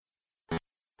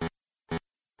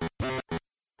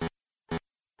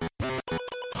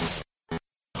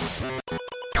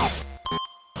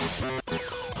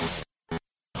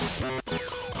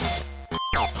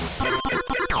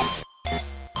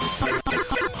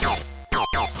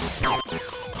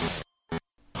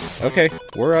Okay,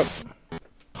 we're up.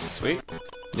 Sweet.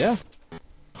 Yeah,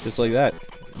 just like that.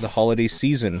 The holiday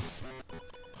season.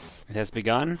 It has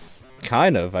begun.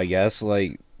 Kind of, I guess.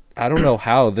 Like, I don't know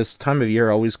how this time of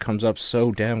year always comes up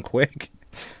so damn quick.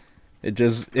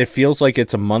 It feels like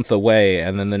it's a month away,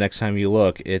 and then the next time you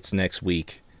look, it's next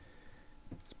week.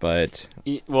 But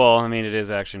Well, I mean, it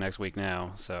is actually next week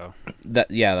now, so.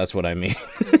 that's what I mean.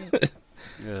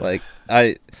 Ugh. Like,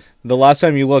 the last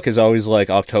time you look is always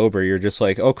like October. You're just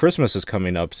like, oh, Christmas is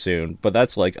coming up soon. But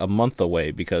that's like a month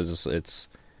away because it's,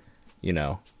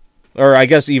 or I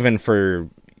guess even for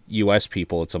U.S.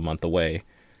 people, it's a month away.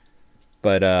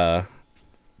 But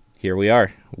here we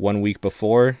are, 1 week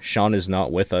before. Sean is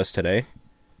not with us today.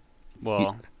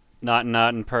 Well, not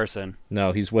in person.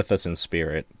 No, he's with us in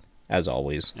spirit, as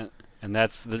always. And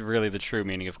that's really the true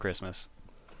meaning of Christmas.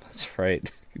 That's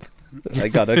right. I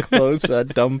gotta close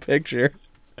that dumb picture.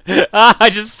 I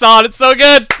just saw it. It's so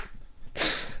good.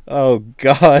 Oh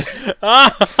God,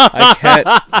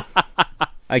 I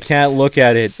can't look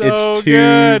at it. So It's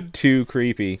good. too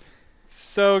creepy.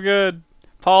 So good.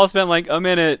 Paul spent like a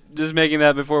minute just making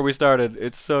that before we started.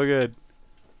 It's so good.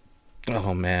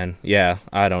 Oh man, yeah.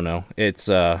 I don't know. It's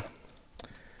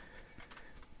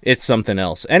something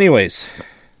else. Anyways,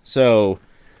 so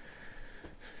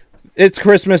it's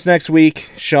Christmas next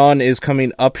week. Sean is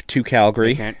coming up to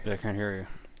Calgary. I can't hear you.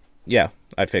 Yeah,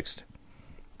 I fixed.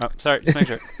 Oh, sorry. Just make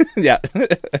sure. Yeah.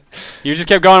 You just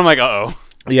kept going. I'm like, uh-oh.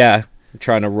 Yeah,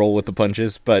 trying to roll with the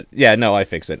punches, but yeah, no, I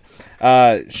fix it.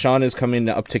 Sean is coming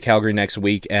up to Calgary next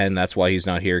week, and that's why he's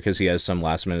not here, because he has some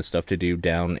last minute stuff to do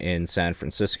down in San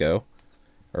Francisco.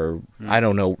 Or, I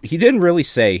don't know. He didn't really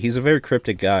say. He's a very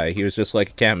cryptic guy. He was just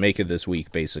like, can't make it this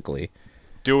week, basically.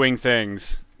 Doing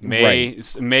things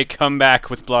may come back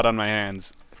with blood on my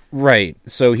hands. Right.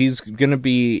 So he's going to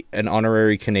be an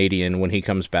honorary Canadian when he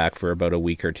comes back for about a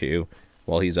week or two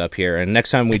while he's up here. And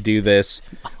next time we do this...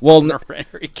 well,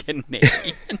 Honorary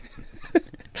Canadian.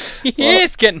 He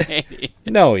is Canadian.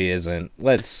 No, he isn't.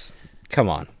 Come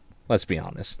on. Let's be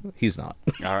honest. He's not.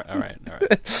 All right.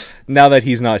 Now that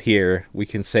he's not here, we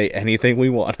can say anything we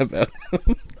want about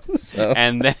him. So.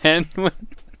 And then...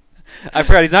 I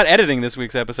forgot he's not editing this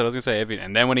week's episode. I was going to say,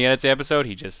 and then when he edits the episode,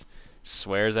 he just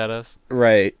swears at us.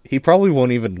 Right. He probably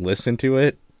won't even listen to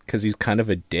it because he's kind of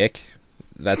a dick.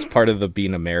 That's part of the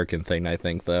being American thing, I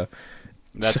think, though.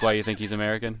 That's why you think he's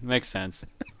American? Makes sense.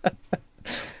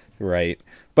 Right.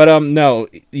 But, no,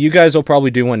 you guys will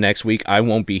probably do one next week. I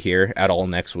won't be here at all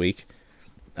next week.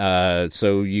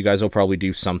 So you guys will probably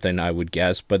do something, I would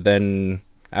guess. But then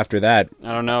after that...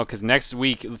 I don't know, because next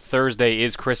week, Thursday,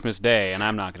 is Christmas Day, and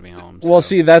I'm not going to be home. Well, so.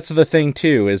 see, that's the thing,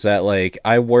 too, is that, like,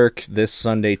 I work this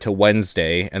Sunday to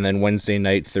Wednesday, and then Wednesday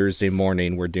night, Thursday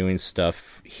morning, we're doing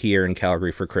stuff here in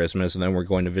Calgary for Christmas, and then we're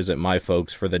going to visit my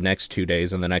folks for the next 2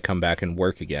 days, and then I come back and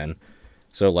work again.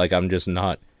 So, like, I'm just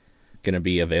not going to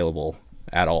be available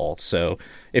at all. So,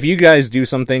 if you guys do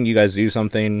something, you guys do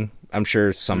something. I'm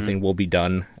sure something will be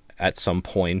done at some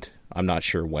point. I'm not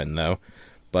sure when, though.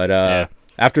 But, Yeah.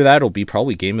 After that, it'll be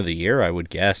probably Game of the Year, I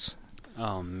would guess.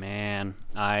 Oh, man.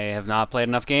 I have not played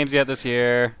enough games yet this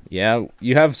year. Yeah,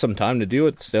 you have some time to do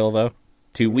it still, though.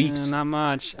 2 weeks. Not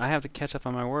much. I have to catch up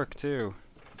on my work, too.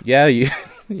 Yeah,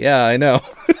 yeah, I know.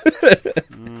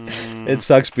 It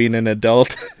sucks being an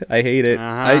adult. I hate it.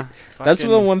 Uh-huh. That's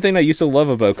the one thing I used to love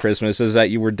about Christmas, is that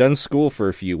you were done school for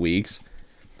a few weeks,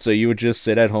 so you would just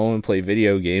sit at home and play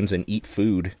video games and eat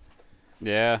food.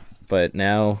 Yeah. But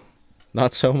now,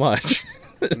 not so much.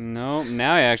 No,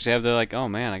 now I actually have to, like, oh,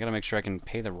 man, I got to make sure I can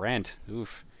pay the rent.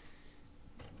 Oof.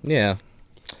 Yeah.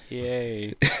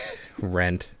 Yay.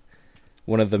 Rent.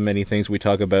 One of the many things we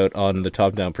talk about on the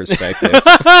top-down perspective.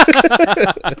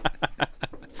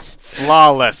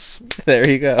 Flawless. There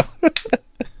you go.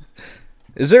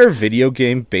 Is there a video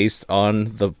game based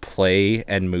on the play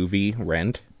and movie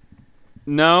Rent?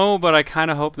 No, but I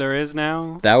kind of hope there is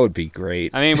now. That would be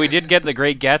great. I mean, we did get the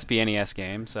Great Gatsby NES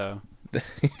game, so...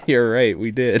 You're right,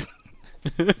 we did.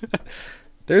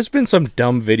 There's been some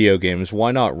dumb video games.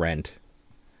 Why not Rent?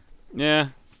 Yeah.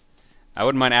 I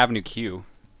wouldn't mind Avenue Q.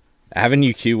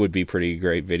 Avenue Q would be pretty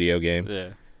great video game.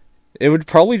 Yeah. It would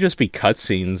probably just be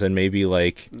cutscenes and maybe,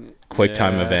 like,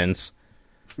 QuickTime Yeah. events.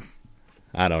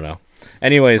 I don't know.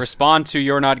 Anyways, Respond to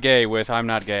You're Not Gay with I'm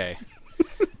Not Gay.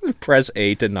 press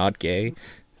A to not gay.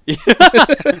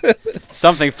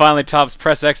 Something finally tops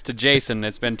press X to Jason.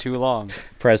 It's been too long.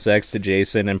 Press X to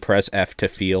Jason and press F to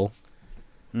feel.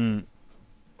 That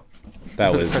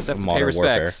was Press F to pay Modern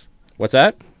Warfare. respects. What's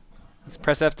that? Let's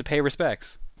press F to pay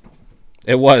respects.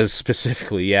 It was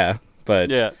specifically, yeah.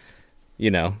 But, Yeah.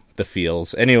 you know, the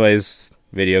feels. Anyways,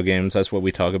 Video games, that's what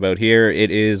we talk about here.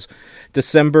 It is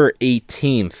December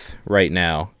 18th right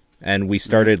now, and we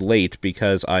started late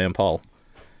because I am Paul.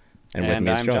 And with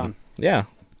me is I'm John. John. Yeah,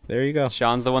 there you go.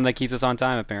 Sean's the one that keeps us on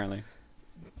time, apparently.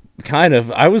 Kind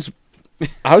of. I was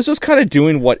just kind of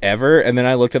doing whatever, and then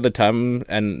I looked at the time,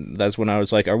 and that's when I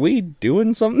was like, are we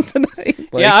doing something tonight?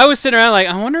 Like, Yeah, I was sitting around like,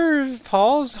 I wonder if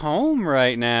Paul's home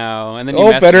right now. And then you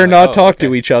oh, messaged better me, not like, talk okay.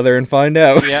 to each other and find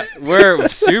out. Yeah, we're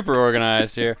super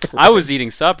organized here. I was eating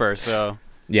supper, so...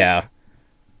 Yeah.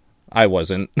 I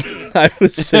wasn't. I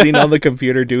was sitting on the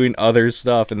computer doing other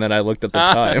stuff, and then I looked at the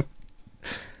time.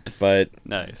 But,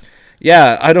 Nice.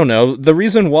 yeah, I don't know. The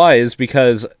reason why is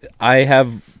because I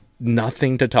have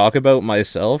nothing to talk about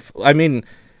myself. I mean,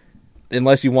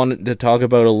 unless you wanted to talk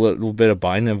about a little bit of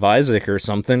Binding of Isaac or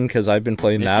something, because I've been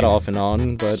playing that off and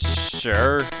on, but...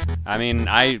 Sure. I mean,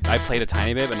 I played a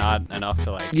tiny bit, but not enough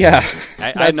to, like... Yeah.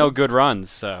 I had no good runs,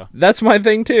 so... That's my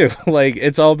thing, too. Like,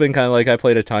 it's all been kind of like I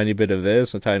played a tiny bit of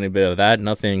this, a tiny bit of that,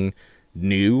 nothing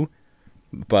new.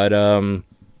 But,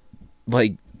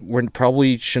 like, we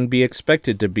probably shouldn't be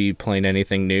expected to be playing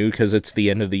anything new, because it's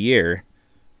the end of the year.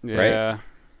 Yeah.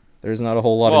 There's not a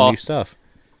whole lot of new stuff.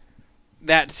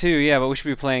 That too, yeah, but we should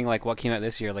be playing, like, what came out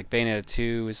this year. Like, Bayonetta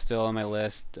 2 is still on my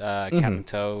list, Captain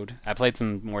Toad. I played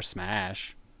some more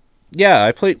Smash. Yeah,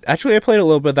 I played a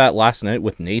little bit of that last night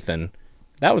with Nathan.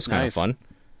 That was kind of fun.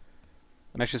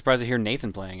 I'm actually surprised to hear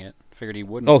Nathan playing it. Figured he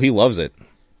wouldn't. Oh, he loves it.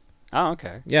 Oh,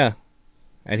 okay. Yeah.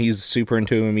 And he's super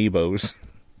into amiibos.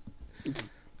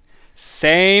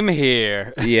 Same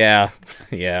here. Yeah.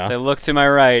 Yeah. So I look to my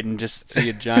right and just see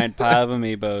a giant pile of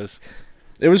amiibos.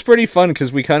 It was pretty fun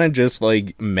because we kind of just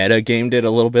like meta gamed it a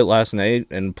little bit last night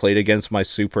and played against my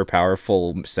super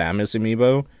powerful Samus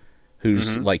amiibo,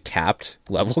 who's like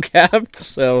level capped.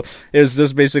 So it was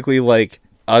just basically like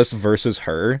us versus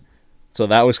her. So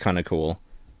that was kind of cool.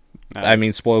 Nice. I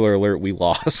mean, spoiler alert, we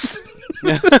lost.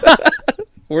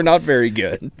 We're not very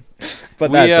good,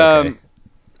 but that's okay.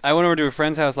 I went over to a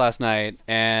friend's house last night,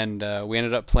 and we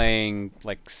ended up playing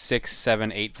like 6,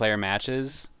 7, 8 player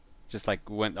matches. Just like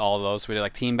went all of those. So we did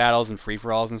like team battles and free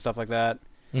for alls and stuff like that.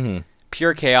 Mm-hmm.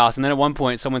 Pure chaos. And then at one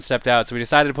point, someone stepped out, so we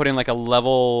decided to put in like a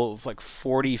level like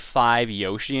 45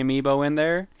 Yoshi amiibo in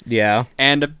there. Yeah,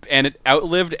 and it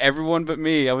outlived everyone but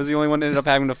me. I was the only one that ended up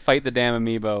having to fight the damn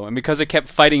amiibo, and because it kept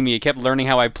fighting me, it kept learning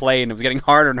how I played, and it was getting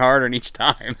harder and harder each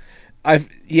time.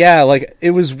 Like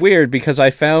it was weird because I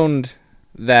found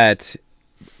that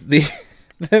the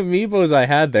amiibos I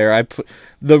had there,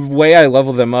 the way I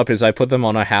leveled them up is I put them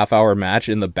on a half-hour match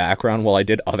in the background while I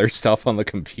did other stuff on the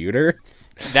computer.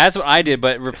 That's what I did,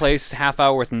 but replace half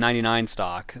hour with 99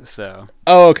 stock. So.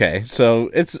 Oh, okay. So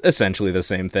it's essentially the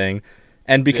same thing.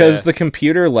 And because the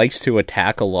computer likes to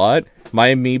attack a lot, my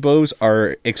amiibos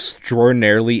are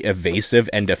extraordinarily evasive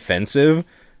and defensive.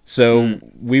 So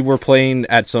we were playing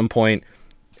at some point,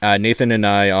 Nathan and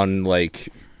I on like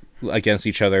against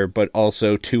each other, but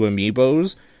also 2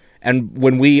 amiibos. And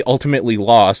when we ultimately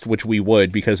lost, which we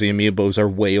would because the amiibos are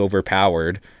way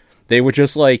overpowered, they would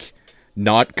just like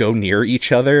not go near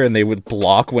each other, and they would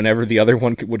block whenever the other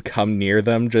one would come near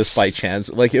them just by chance.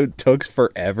 Like it took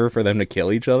forever for them to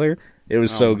kill each other. It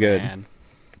was so good. Man.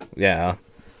 Yeah,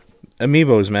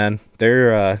 amiibos, man,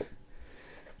 they're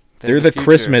the future.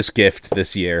 Christmas gift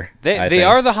this year. They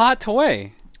are the hot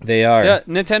toy. They are.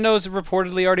 Nintendo's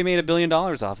reportedly already made $1 billion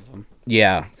off of them.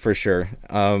 Yeah, for sure.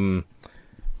 Some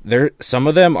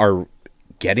of them are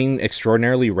getting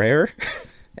extraordinarily rare,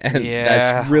 and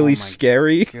that's really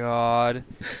scary. God.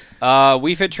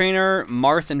 Wii Fit Trainer,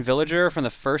 Marth, and Villager from the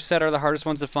first set are the hardest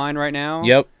ones to find right now.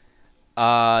 Yep.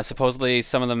 Supposedly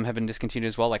some of them have been discontinued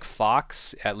as well, like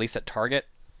Fox, at least at Target.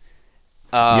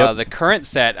 The current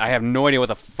set, I have no idea what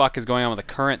the fuck is going on with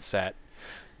the current set.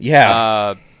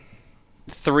 Yeah.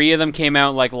 3 of them came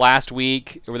out like last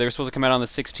week, or they were supposed to come out on the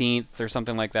 16th or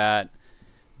something like that.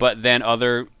 But then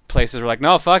other places were like,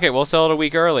 no, fuck it, we'll sell it a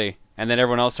week early. And then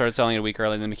everyone else started selling it a week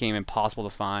early, and then it became impossible to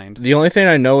find. The only thing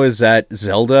I know is that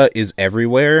Zelda is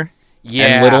everywhere,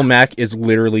 and Little Mac is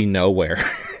literally nowhere.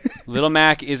 Little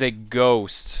Mac is a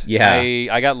ghost. Yeah.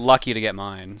 I got lucky to get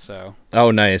mine, so.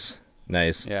 Oh, nice.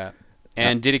 Nice. Yeah.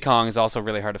 And Diddy Kong is also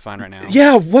really hard to find right now.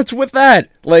 Yeah, what's with that?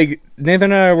 Like,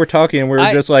 Nathan and I were talking, and we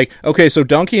were just like, okay, so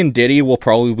Donkey and Diddy will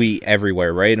probably be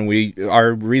everywhere, right? And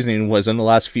our reasoning was in the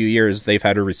last few years, they've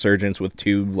had a resurgence with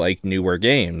 2, like, newer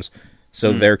games.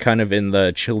 So they're kind of in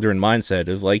the children mindset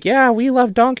of like, yeah, we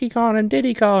love Donkey Kong and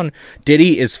Diddy Kong.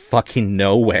 Diddy is fucking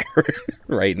nowhere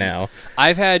right now.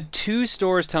 I've had 2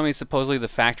 stores tell me supposedly the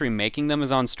factory making them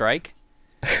is on strike.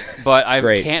 But I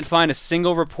can't find a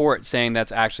single report saying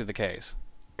that's actually the case.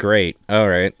 Great. All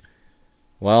right.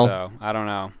 Well, so I don't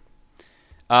know.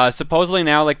 Supposedly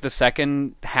now, like, the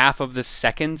second half of the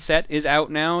second set is out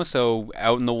now. So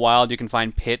out in the wild, you can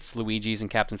find Pits, Luigi's, and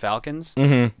Captain Falcons.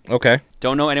 Mm-hmm. Okay.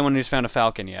 Don't know anyone who's found a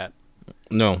Falcon yet.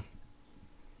 No.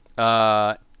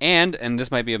 And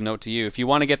this might be of note to you, if you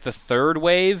want to get the third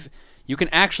wave, you can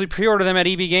actually pre-order them at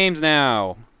EB Games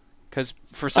now. Because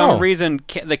for some reason,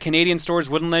 the Canadian stores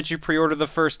wouldn't let you pre-order the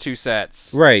first two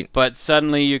sets. Right. But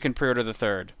suddenly you can pre-order the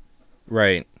third.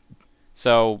 Right.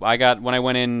 So when I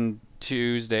went in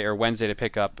Tuesday or Wednesday to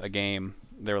pick up a game,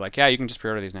 they were like, yeah, you can just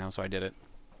pre-order these now. So I did it.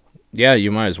 Yeah,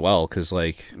 you might as well, because,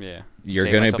 like, yeah,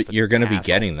 you're gonna be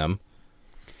getting them.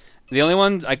 The only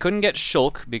one I couldn't get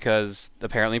Shulk because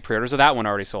apparently pre-orders of that one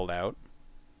already sold out.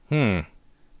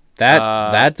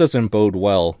 That doesn't bode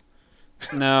well.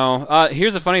 No.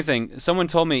 Here's the funny thing. Someone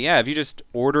told me, yeah, if you just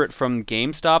order it from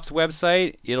GameStop's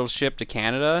website, it'll ship to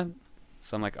Canada.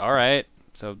 So I'm like, all right.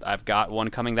 So I've got one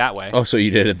coming that way. Oh, so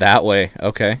you did it that way.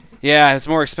 Okay. Yeah, it's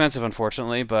more expensive,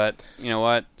 unfortunately, but you know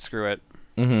what? Screw it.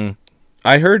 Mm-hmm.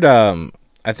 I heard,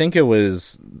 I think it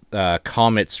was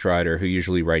Comet Strider who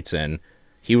usually writes in.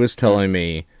 He was telling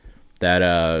me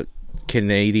that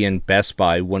Canadian Best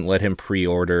Buy wouldn't let him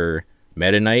pre-order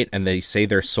Meta Knight, and they say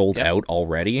they're sold out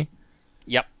already.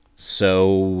 Yep.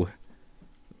 So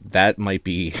that might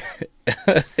be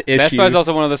issue. Best Buy is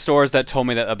also one of the stores that told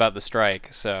me that about the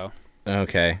strike. So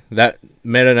okay, that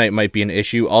Meta Knight might be an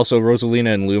issue. Also,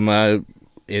 Rosalina and Luma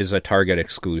is a Target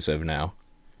exclusive now.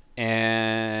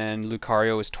 And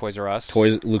Lucario is Toys R Us.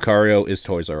 Lucario is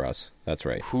Toys R Us. That's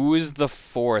right. Who is the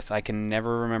fourth? I can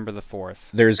never remember the fourth.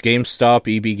 There's GameStop,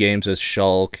 EB Games is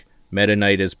Shulk, Meta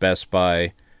Knight is Best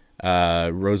Buy,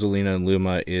 Rosalina and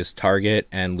Luma is Target,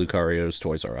 and Lucario is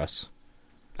Toys R Us.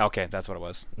 Okay, that's what it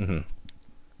was. Mm-hmm.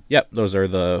 Yep, those are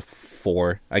the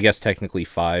four. I guess technically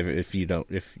five if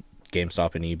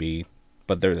GameStop and EB,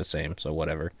 but they're the same, so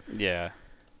whatever. Yeah,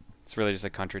 it's really just a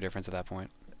country difference at that point.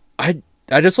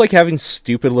 I just like having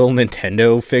stupid little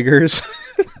Nintendo figures.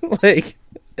 Like,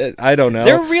 I don't know.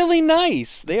 They're really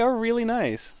nice. They are really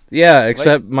nice. Yeah,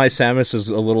 except my Samus is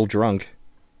a little drunk.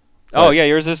 Oh, yeah,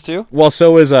 yours is too? Well,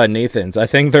 so is Nathan's. I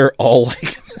think they're all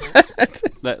like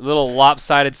that little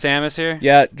lopsided Samus here?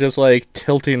 Yeah, just like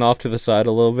tilting off to the side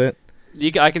a little bit.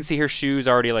 I can see her shoes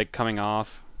already like coming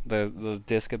off the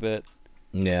disc a bit.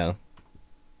 Yeah.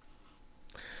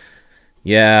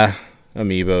 Yeah,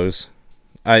 amiibos.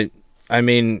 I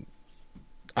mean,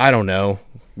 I don't know.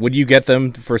 Would you get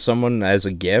them for someone as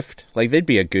a gift? Like, they'd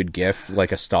be a good gift,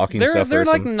 like a stocking stuffer. They're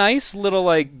like nice little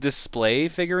like display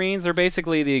figurines. They're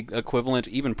basically the equivalent,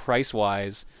 even price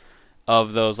wise,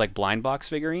 of those like blind box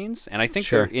figurines. And I think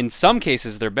sure. in some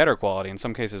cases they're better quality. In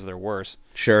some cases they're worse.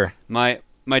 Sure. My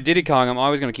Diddy Kong, I'm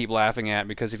always going to keep laughing at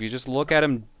because if you just look at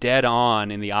him dead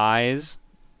on in the eyes,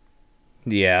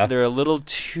 yeah, they're a little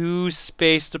too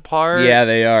spaced apart. Yeah,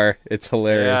 they are. It's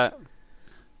hilarious. Yeah.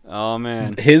 Oh,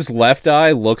 man. His left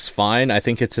eye looks fine. I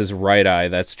think it's his right eye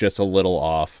that's just a little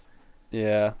off.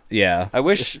 Yeah. Yeah. I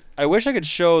wish I could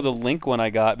show the Link one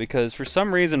I got because for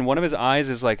some reason one of his eyes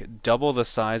is like double the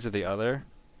size of the other.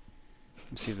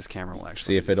 Let's see if this camera will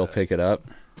actually... See if it'll pick it up.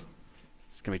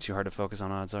 It's going to be too hard to focus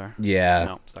on, odds are. Yeah.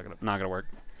 No, it's not going to work.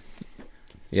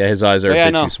 Yeah, his eyes are a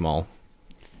bit too small.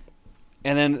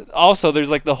 And then also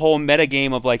there's like the whole meta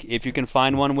game of like if you can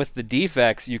find one with the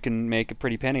defects, you can make a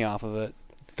pretty penny off of it.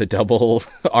 The double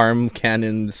arm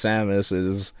cannon Samus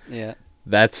is... Yeah.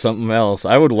 That's something else.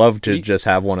 I would love to just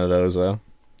have one of those, though.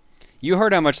 You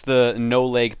heard how much the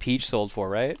no-leg Peach sold for,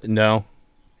 right? No.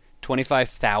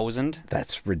 25,000.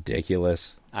 That's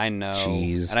ridiculous. I know.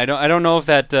 Jeez. And I don't know if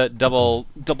that double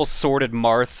sworded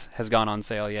Marth has gone on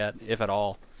sale yet, if at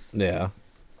all. Yeah.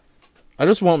 I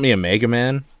just want me a Mega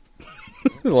Man.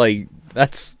 Like,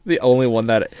 that's the only one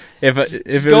that if it was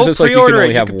just like you can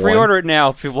only have one. Pre-order it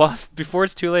now before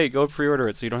it's too late. Go pre-order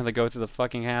it so you don't have to go through the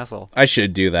fucking hassle. I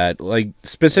should do that, like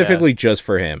specifically just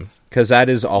for him, because that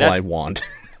is all I want.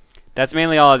 That's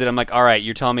mainly all I did. I'm like, all right,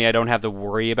 you're telling me I don't have to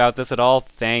worry about this at all.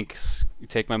 Thanks. You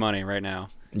take my money right now.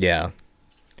 Yeah.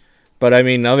 But I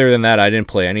mean, other than that, I didn't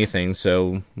play anything.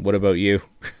 So what about you?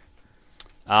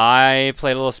 I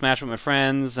played a little Smash with my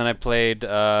friends, and I played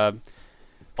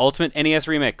Ultimate NES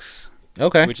Remix.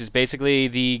 Okay. Which is basically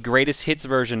the greatest hits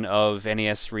version of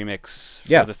NES Remix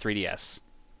for the 3DS.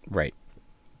 Right.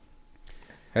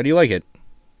 How do you like it?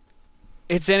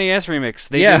 It's NES Remix.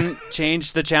 They didn't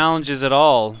change the challenges at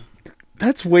all.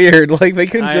 That's weird. Like, they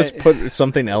couldn't just put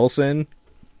something else in?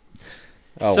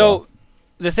 Oh, so, well.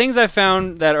 The things I've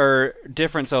found that are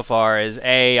different so far is,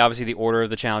 A, obviously the order of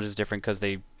the challenges is different because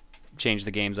they changed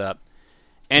the games up.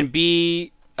 And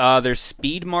B... there's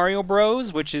Speed Mario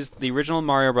Bros, which is the original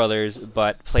Mario Brothers,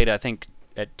 but played, I think,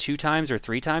 at 2 times or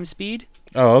 3 times speed.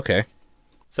 Oh, okay.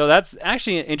 So that's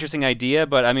actually an interesting idea,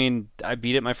 but I mean, I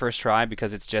beat it my first try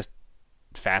because it's just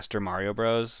faster Mario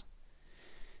Bros.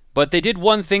 But they did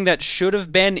one thing that should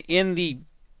have been in the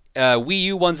Wii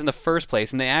U ones in the first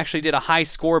place, and they actually did a high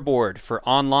scoreboard for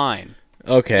online.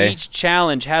 Okay. Each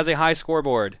challenge has a high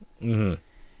scoreboard. Mm-hmm.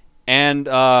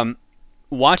 And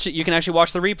watch it. You can actually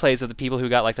watch the replays of the people who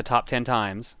got like the top 10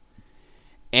 times.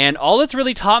 And all it's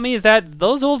really taught me is that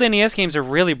those old NES games are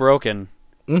really broken.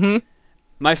 Mm-hmm.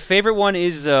 My favorite one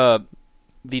is the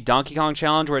Donkey Kong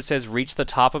challenge where it says reach the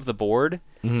top of the board.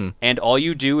 Mm-hmm. And all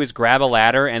you do is grab a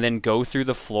ladder and then go through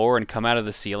the floor and come out of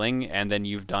the ceiling, and then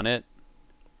you've done it.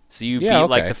 So you beat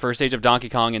like the first stage of Donkey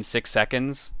Kong in 6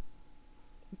 seconds.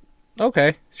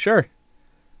 Okay, sure.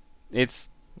 It's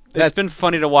been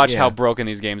funny to watch how broken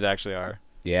these games actually are.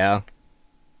 Yeah.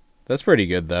 That's pretty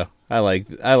good though. I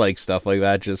like stuff like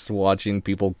that, just watching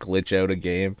people glitch out a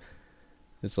game.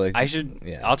 It's like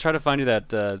I'll try to find you that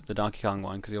the Donkey Kong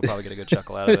one because you'll probably get a good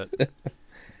chuckle out of it.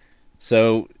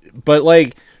 So, but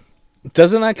like,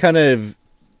 doesn't that kind of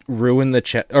ruin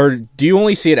the or do you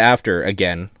only see it after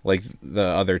again, like the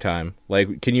other time?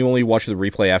 Like, can you only watch the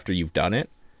replay after you've done it?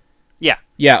 Yeah.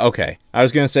 Yeah, okay. I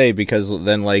was going to say, because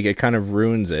then, like, it kind of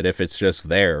ruins it if it's just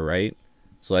there, right?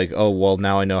 It's like, oh, well,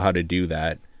 now I know how to do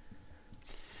that.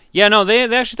 Yeah, no, they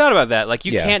actually thought about that. Like,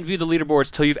 you can't view the leaderboards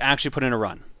till you've actually put in a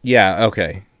run. Yeah,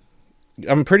 okay.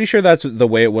 I'm pretty sure that's the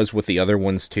way it was with the other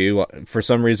ones, too. For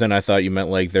some reason, I thought you meant,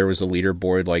 like, there was a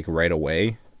leaderboard, like, right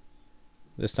away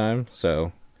this time.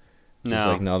 So,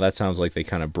 no, that sounds like they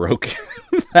kind of broke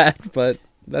that, but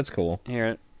that's cool.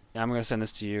 Here, I'm going to send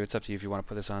this to you. It's up to you if you want to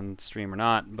put this on stream or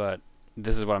not, but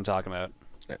this is what I'm talking about.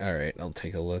 All right, I'll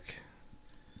take a look.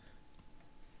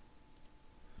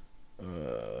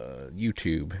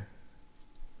 YouTube.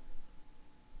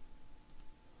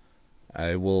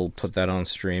 I will put that on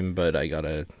stream, but I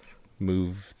gotta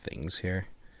move things here.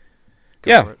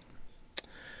 Go for it.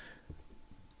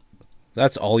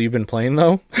 That's all you've been playing,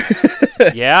 though?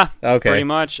 Yeah, okay. Pretty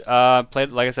much.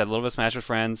 Played, like I said, a little bit of Smash with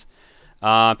friends.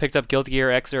 Picked up Guilty Gear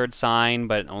Xrd Sign,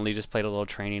 but only just played a little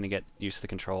training to get used to the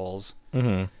controls.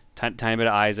 Mm-hmm. Tiny bit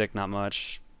of Isaac, not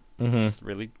much. Mm-hmm. That's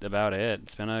really about it.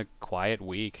 It's been a quiet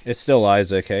week. It's still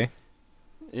Isaac, eh?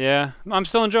 Yeah, I'm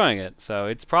still enjoying it, so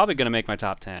it's probably going to make my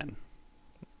top 10.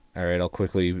 All right, I'll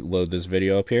quickly load this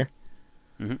video up here.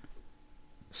 Mm-hmm.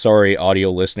 Sorry,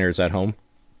 audio listeners at home.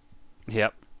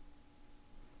 Yep.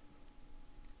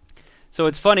 So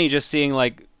it's funny just seeing,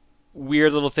 like,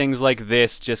 weird little things like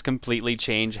this just completely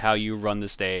change how you run the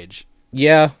stage.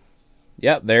 Yeah.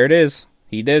 Yep, there it is.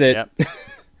 He did it. Yep.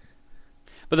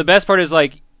 But the best part is,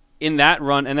 like, in that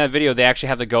run, in that video, they actually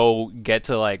have to go get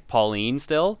to, like, Pauline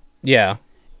still. Yeah.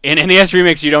 In NES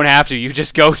Remix, you don't have to. You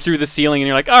just go through the ceiling, and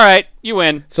you're like, all right, you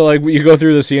win. So, like, you go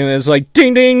through the ceiling, and it's like,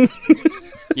 ding, ding!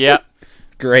 Yeah.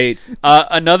 Great.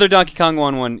 Another Donkey Kong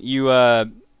one, you,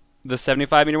 the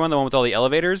 75-meter one, the one with all the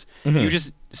elevators, you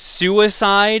just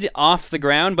suicide off the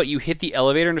ground, but you hit the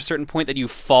elevator at a certain point that you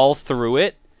fall through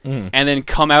it, and then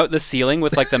come out the ceiling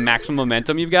with, like, the maximum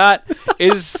momentum you've got.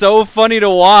 Is so funny to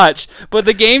watch, but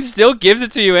the game still gives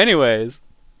it to you anyways.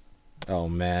 Oh,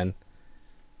 man.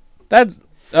 That's...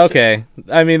 Okay,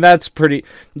 I mean, that's pretty...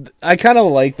 I kind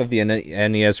of like that the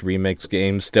NES Remix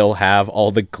games still have all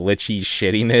the glitchy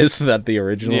shittiness that the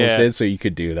originals did, so you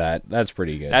could do that. That's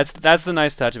pretty good. That's the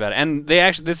nice touch about it. And they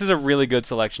actually... This is a really good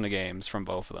selection of games from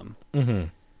both of them. Mm-hmm.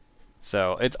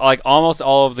 So, it's like almost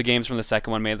all of the games from the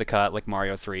second one made the cut, like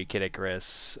Mario 3, Kid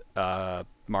Icarus,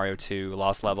 Mario 2,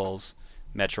 Lost Levels,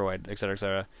 Metroid, etc.,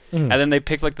 etc. And then they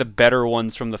picked, like, the better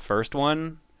ones from the first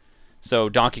one. So,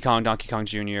 Donkey Kong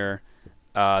Jr.,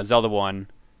 Zelda 1,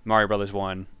 Mario Brothers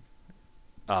 1,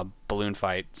 Balloon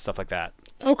Fight, stuff like that.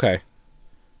 Okay.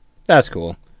 That's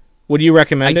cool. Would you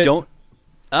recommend it? I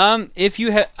don't. If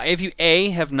you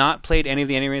have not played any of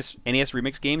the NES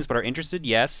Remix games but are interested,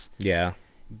 yes. Yeah.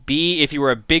 B, if you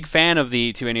were a big fan of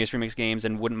the two NES Remix games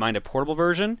and wouldn't mind a portable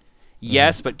version,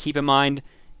 yes, but keep in mind,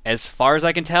 as far as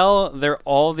I can tell, they're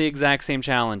all the exact same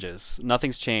challenges.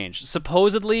 Nothing's changed.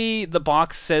 Supposedly, the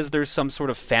box says there's some sort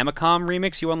of Famicom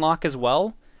remix you unlock as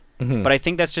well, but I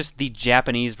think that's just the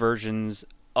Japanese versions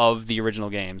of the original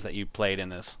games that you played in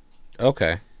this.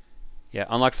 Okay. Yeah,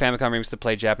 unlock Famicom remix to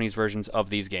play Japanese versions of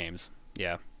these games.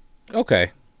 Yeah.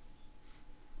 Okay.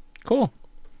 Cool.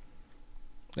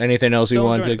 Anything else you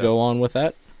wanted to go on with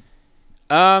that?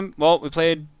 Well, we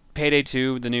played Payday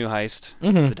 2, the new heist,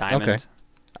 the Diamond. Okay.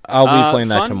 I'll be playing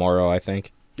that tomorrow, I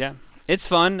think. Yeah. It's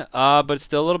fun, but it's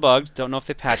still a little bugged. Don't know if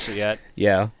they patched it yet.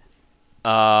 Yeah.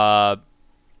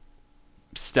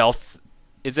 Stealth.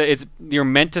 You're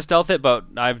meant to stealth it, but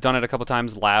I've done it a couple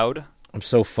times loud. I'm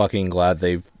so fucking glad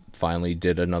they've finally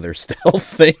did another stealth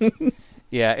thing.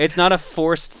 Yeah, it's not a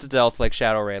forced stealth like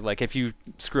Shadow Raid. Like, if you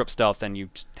screw up stealth, then you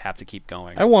just have to keep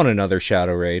going. I want another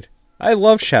Shadow Raid. I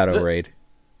love Shadow Raid.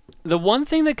 The one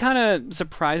thing that kind of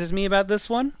surprises me about this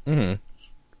one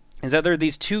is that there are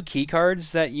these 2 key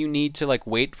cards that you need to, like,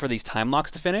 wait for these time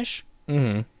locks to finish.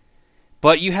 Mm-hmm.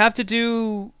 But you have to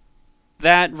do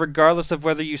that regardless of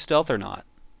whether you stealth or not.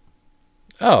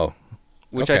 Oh.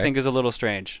 Which okay. I think is a little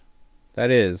strange.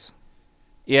 That is.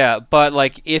 Yeah, but,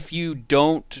 like, if you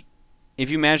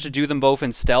manage to do them both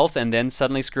in stealth and then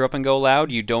suddenly screw up and go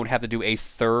loud, you don't have to do a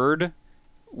third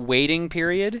waiting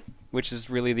period, which is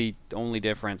really the only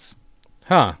difference.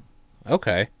 Huh.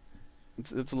 Okay.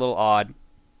 It's a little odd.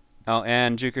 Oh,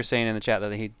 and Juker's saying in the chat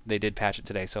that they did patch it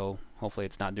today, so hopefully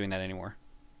it's not doing that anymore.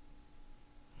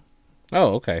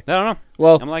 Oh, okay. I don't know.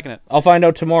 Well, I'm liking it. I'll find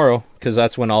out tomorrow, because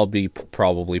that's when I'll be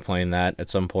probably playing that at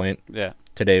some point. Yeah.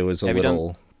 Today was a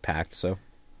little packed, so.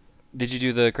 Did you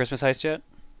do the Christmas heist yet?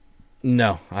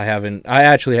 No, I haven't. I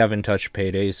actually haven't touched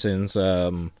Payday since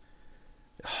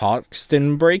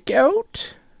Hoxton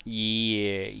Breakout.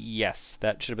 Yeah, yes,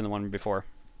 that should have been the one before.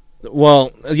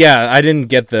 Well, yeah, I didn't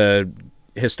get the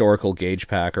historical gauge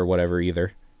pack or whatever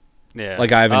either. Yeah,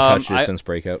 like I haven't touched it since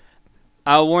Breakout.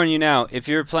 I'll warn you now: if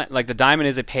you're playing, like, the diamond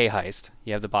is a pay heist,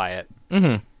 you have to buy it.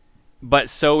 Mm-hmm. But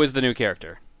so is the new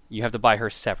character. You have to buy her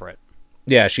separate.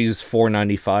 Yeah, she's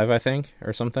 $4.95, I think,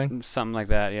 or something. Something like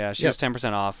that. Yeah, she was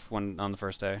 10% off on the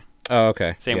first day. Oh,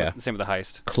 okay. Same with the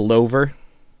heist. Clover.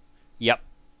 Yep.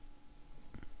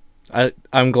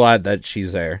 I'm glad that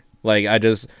she's there. Like,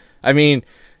 I mean,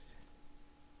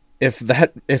 if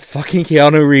fucking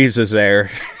Keanu Reeves is there,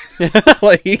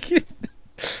 like,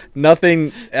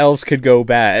 nothing else could go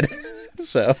bad.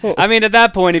 So I mean, at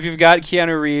that point, if you've got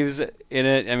Keanu Reeves in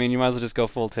it, I mean, you might as well just go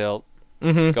full tilt.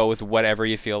 Mm-hmm. Just go with whatever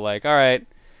you feel like. All right,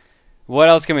 what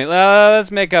else can we? Let's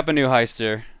make up a new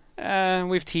heister.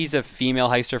 We've teased a female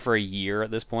heister for a year at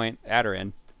this point. Add her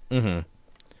in. Mm-hmm.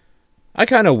 I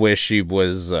kind of wish she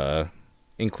was, actually,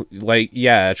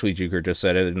 Juker just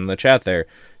said it in the chat there.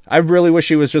 I really wish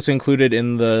she was just included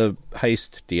in the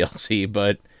heist DLC,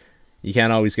 but you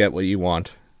can't always get what you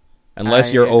want.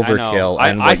 Unless you're overkill.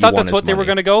 I thought that's what they were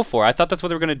going to go for. I thought that's what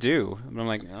they were going to do. I'm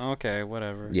like, okay,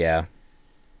 whatever. Yeah.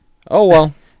 Oh,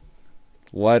 well.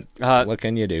 What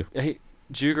can you do? Hey,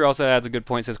 Juger also adds a good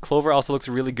point. Says Clover also looks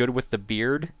really good with the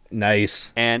beard.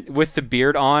 Nice. And with the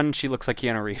beard on, she looks like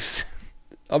Keanu Reeves.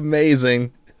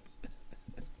 Amazing.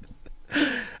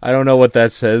 I don't know what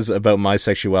that says about my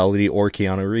sexuality or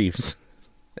Keanu Reeves.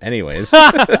 Anyways. All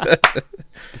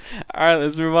right,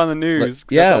 let's move on to the news.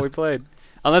 That's all we played.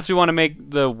 Unless we want to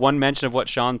make the one mention of what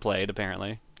Sean played,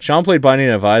 apparently. Sean played Binding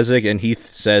of Isaac, and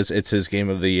Heath says it's his game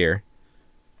of the year.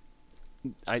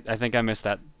 I think I missed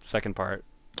that second part.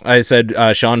 I said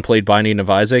Sean played Binding of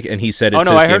Isaac, and he said it's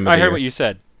his game of the year. I heard what you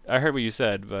said. I heard what you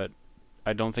said, but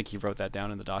I don't think he wrote that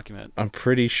down in the document. I'm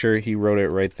pretty sure he wrote it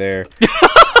right there.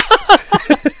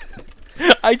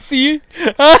 I see.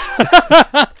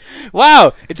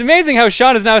 Wow, it's amazing how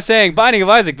Sean is now saying Binding of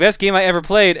Isaac, best game I ever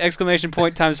played! !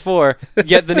 Times 4.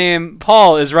 Yet the name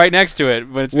Paul is right next to it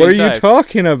when it's being typed. What are you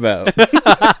talking about?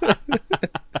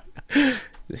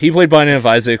 He played Binding of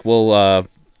Isaac. We'll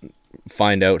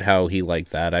find out how he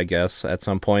liked that, I guess, at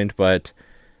some point. But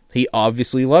he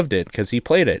obviously loved it because he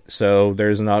played it. So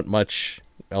there's not much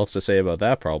else to say about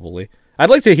that, probably. I'd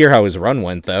like to hear how his run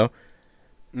went, though.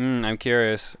 I'm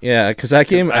curious. Yeah, because that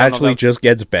game actually just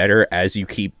gets better as you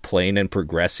keep playing and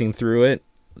progressing through it.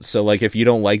 So, like, if you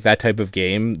don't like that type of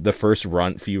game, the first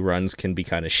few runs can be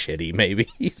kind of shitty, maybe.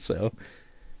 So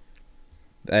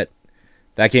that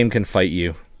game can fight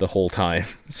you the whole time.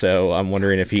 So I'm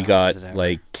wondering if he got,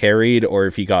 like, carried or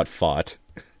if he got fought.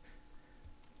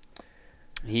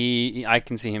 I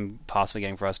can see him possibly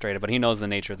getting frustrated, but he knows the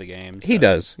nature of the game. So. He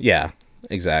does, yeah,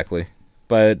 exactly.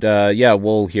 But, yeah,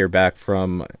 we'll hear back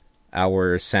from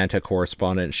our Santa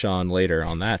correspondent, Sean, later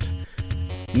on that.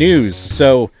 News.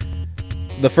 So,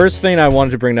 the first thing I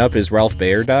wanted to bring up is Ralph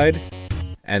Baer died.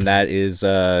 And that is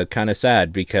kind of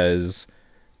sad because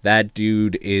that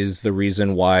dude is the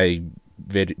reason why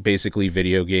basically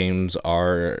video games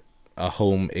are a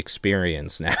home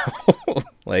experience now.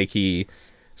 Like, he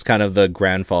is kind of the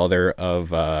grandfather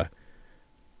of...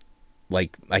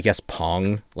 like, I guess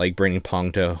Pong, like bringing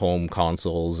Pong to home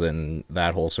consoles and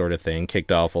that whole sort of thing,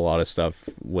 kicked off a lot of stuff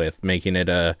with making it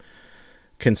a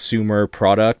consumer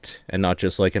product and not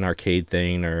just like an arcade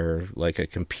thing or like a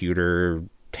computer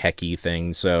techie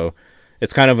thing. So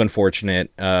it's kind of unfortunate.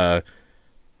 The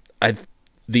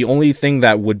only thing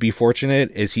that would be fortunate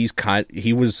is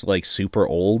he was like super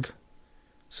old.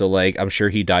 So like, I'm sure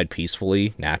he died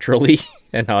peacefully, naturally.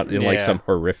 and not in like Yeah. some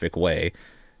horrific way.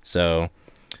 So,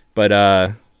 but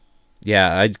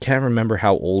yeah, I can't remember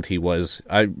how old he was.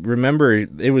 I remember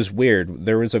it was weird.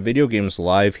 There was a Video Games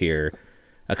Live here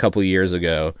a couple years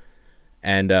ago,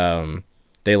 and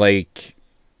they like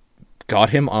got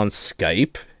him on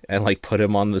Skype and like put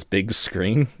him on this big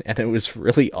screen, and it was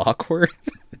really awkward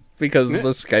because the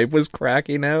Skype was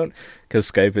cracking out because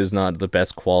Skype is not the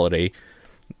best quality.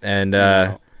 And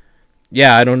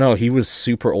yeah, I don't know. He was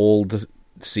super old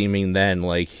seeming then,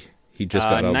 like he just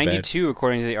got out of bed. 92,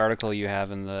 according to the article you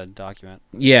have in the document.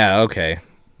 Yeah, okay.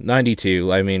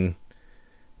 92. I mean,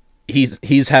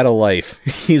 he's had a life.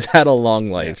 He's had a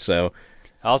long life, so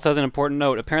Also has an important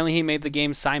note. Apparently he made the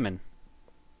game Simon.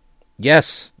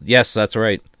 yes, that's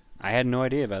right. I had no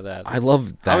idea about that. I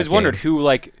love that. I always game. wondered who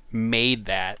like made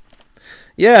that.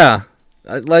 Yeah.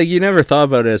 Like, you never thought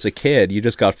about it as a kid. You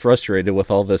just got frustrated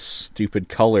with all the stupid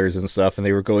colors and stuff, and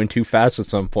they were going too fast at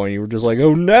some point. You were just like,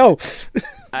 oh no!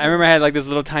 I remember I had like this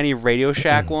little tiny Radio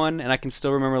Shack one, and I can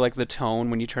still remember like the tone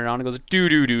when you turn it on. It goes doo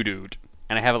doo doo doo,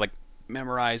 and I have it like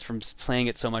memorized from playing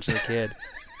it so much as a kid.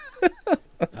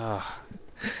 Oh,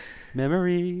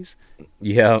 memories.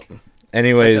 Yeah. Like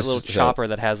Anyways. that little chopper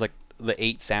that has like the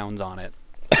 8 sounds on it.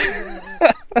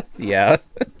 Yeah.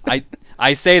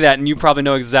 I say that, and you probably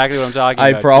know exactly what I'm talking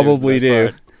about. I probably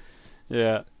do.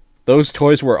 Yeah. Those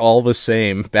toys were all the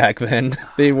same back then.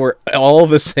 They were all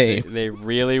the same. They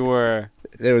really were.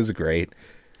 It was great.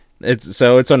 It's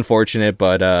unfortunate,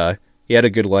 but he had a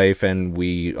good life, and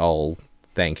we all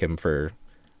thank him for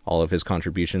all of his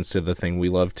contributions to the thing we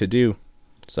love to do.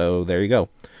 So there you go.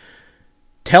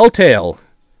 Telltale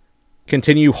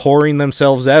continue whoring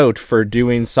themselves out for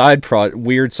doing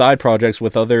weird side projects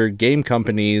with other game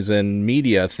companies and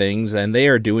media things, and they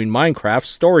are doing Minecraft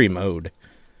story mode.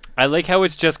 I like how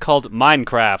it's just called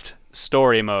Minecraft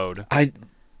Story Mode.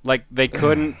 Like they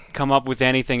couldn't come up with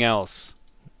anything else.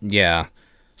 Yeah.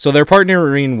 So they're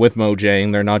partnering with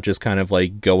Mojang. They're not just kind of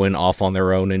like going off on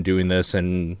their own and doing this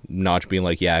and Notch being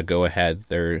like, yeah, go ahead.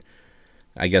 They're,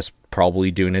 I guess,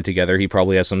 probably doing it together. He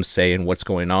probably has some say in what's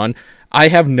going on. I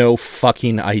have no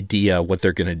fucking idea what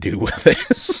they're going to do with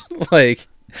this. Like,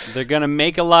 They're going to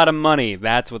make a lot of money.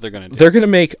 That's what they're going to do. they're going to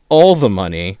make all the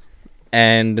money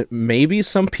and maybe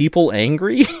some people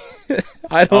angry.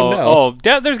 I don't know.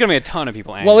 There's going to be a ton of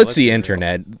people angry. Well, it's Let's the be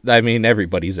internet. I mean,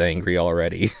 everybody's angry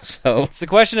already. So It's the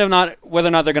question of whether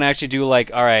or not they're going to actually do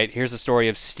like, all right, here's the story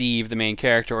of Steve, the main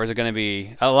character, or is it going to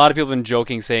be... A lot of people have been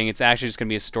joking, saying it's actually just going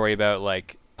to be a story about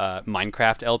like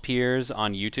Minecraft LPers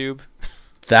on YouTube.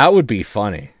 that would be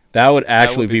funny. That would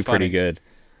actually be pretty funny. good.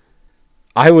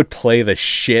 I would play the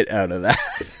shit out of that.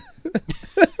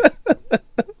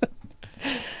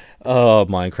 Oh,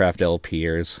 Minecraft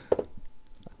LPers.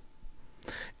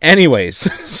 Anyways,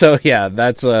 so yeah,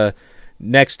 that's a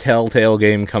next Telltale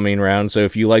game coming around. So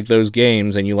if you like those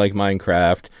games and you like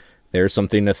Minecraft, there's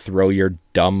something to throw your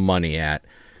dumb money at.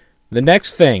 The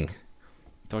next thing.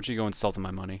 Don't you go insulting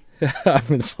my money. I'm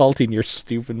insulting your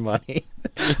stupid money.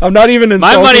 I'm not even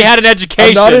insulting... My money had an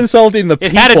education. I'm not insulting the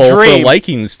It had a people for dream.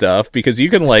 liking stuff, because you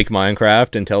can like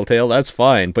Minecraft and Telltale, that's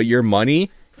fine. But your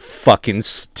money? Fucking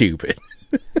stupid.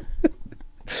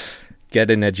 Get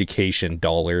an education,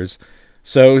 dollars.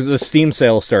 So the Steam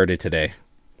sale started today.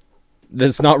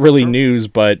 That's not really news,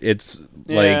 but it's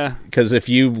Yeah. like... Because if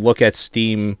you look at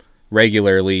Steam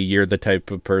regularly, you're the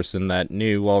type of person that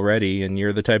knew already, and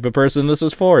you're the type of person this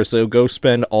is for. So go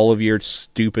spend all of your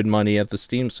stupid money at the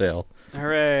Steam sale.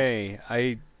 Hooray!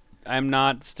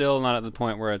 I'm still not at the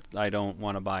point where I don't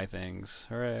want to buy things.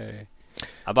 Hooray!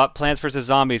 I bought Plants vs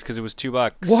Zombies because it was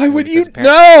 $2. Why would you? Because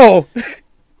No!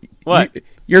 What?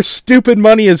 Your stupid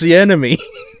money is the enemy.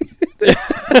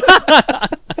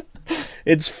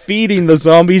 It's feeding the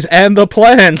zombies and the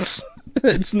plants.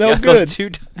 It's no Got those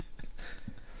good.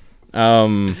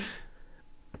 two.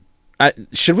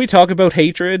 Should we talk about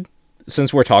hatred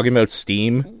since we're talking about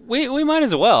Steam? We might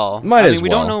as well. Might I as mean, we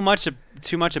well. don't know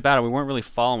too much about it. We weren't really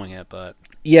following it, but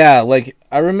Yeah, like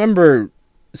I remember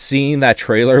seeing that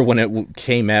trailer when it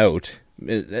came out.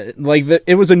 It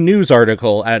was a news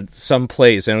article at some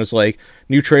place, and it was like,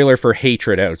 new trailer for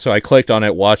Hatred out. So I clicked on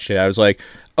it, watched it. I was like,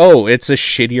 oh, it's a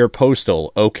shittier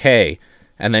Postal. Okay.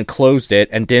 And then closed it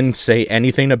and didn't say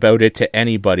anything about it to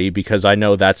anybody, because I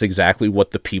know that's exactly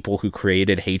what the people who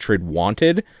created Hatred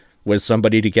wanted, was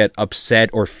somebody to get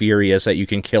upset or furious that you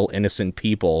can kill innocent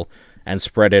people and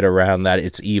spread it around that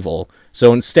it's evil.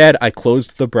 So instead, I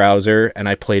closed the browser and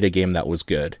I played a game that was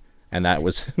good. And that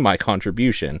was my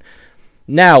contribution.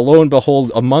 Now, lo and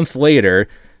behold, a month later,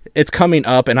 it's coming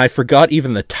up, and I forgot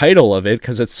even the title of it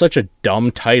because it's such a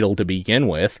dumb title to begin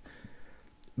with.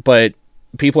 But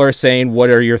people are saying, what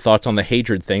are your thoughts on the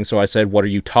hatred thing? So I said, what are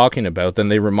you talking about? Then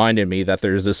they reminded me that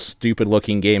there's this stupid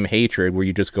looking game, Hatred, where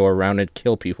you just go around and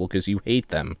kill people because you hate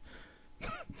them.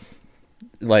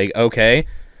 Like, okay.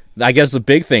 I guess the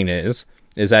big thing is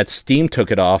that Steam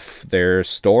took it off their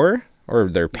store or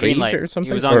their page or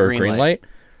something. It was on Greenlight.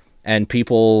 And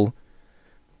people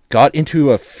got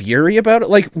into a fury about it.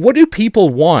 Like, what do people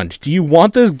want? Do you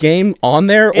want this game on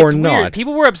there or It's not? weird.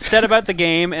 People were upset about the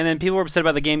game, and then people were upset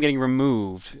about the game getting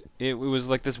removed. It was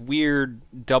like this weird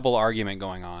double argument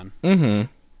going on. Mm-hmm.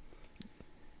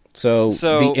 So the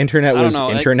I internet don't was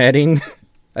know, interneting,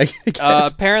 I guess.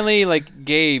 Apparently, like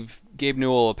Gabe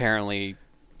Newell apparently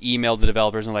emailed the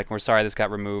developers and like, we're sorry this got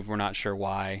removed. We're not sure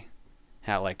why.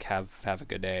 Have a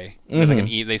good day.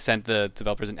 Mm-hmm. They sent the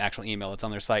developers an actual email. It's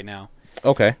on their site now.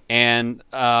 Okay. And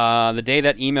the day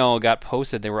that email got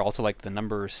posted, they were also like the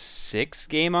number 6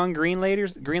 game on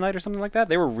Greenlight or something like that.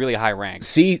 They were really high ranked.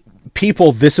 See,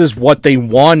 people, this is what they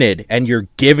wanted, and you're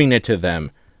giving it to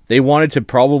them. They wanted to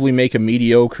probably make a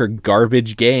mediocre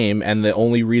garbage game, and the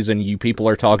only reason you people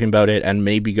are talking about it and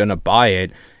maybe gonna buy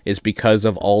it is because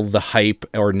of all the hype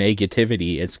or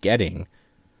negativity it's getting.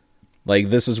 Like,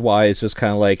 this is why it's just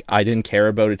kind of like, I didn't care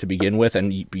about it to begin with,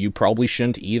 and you probably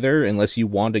shouldn't either, unless you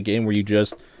want a game where you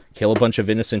just kill a bunch of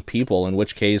innocent people, in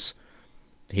which case,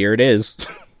 here it is.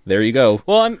 There you go.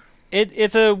 Well,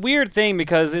 it's a weird thing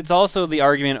because it's also the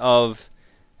argument of,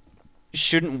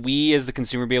 shouldn't we as the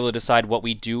consumer be able to decide what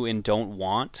we do and don't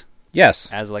want Yes.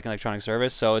 as like an electronic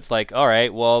service? So it's like, all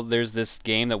right, well, there's this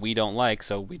game that we don't like,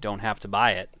 so we don't have to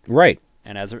buy it. Right.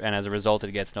 And as a result,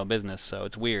 it gets no business. So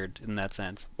it's weird in that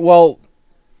sense. Well,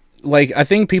 like, I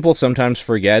think people sometimes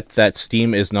forget that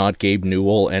Steam is not Gabe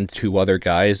Newell and 2 other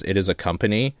guys. It is a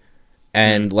company.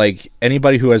 And, like,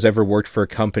 anybody who has ever worked for a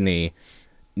company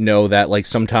know that, like,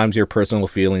 sometimes your personal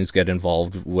feelings get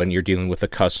involved when you're dealing with a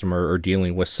customer or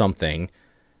dealing with something.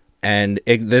 And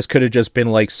this could have just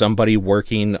been, like, somebody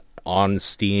working on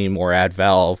Steam or at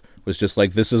Valve was just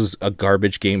like, this is a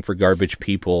garbage game for garbage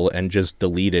people, and just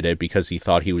deleted it because he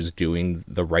thought he was doing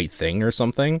the right thing or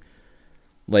something.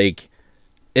 Like,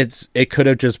 it could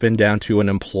have just been down to an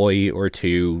employee or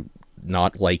two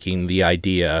not liking the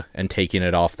idea and taking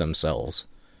it off themselves.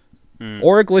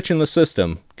 Or a glitch in the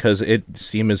system, because it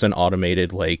Steam is an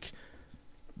automated, like,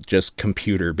 just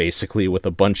computer, basically, with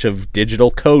a bunch of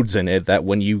digital codes in it that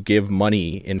when you give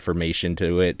money information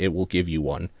to it, it will give you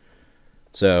one.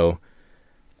 So,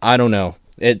 I don't know.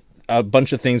 A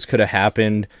bunch of things could have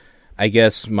happened. I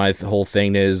guess my whole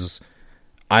thing is,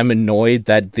 I'm annoyed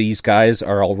that these guys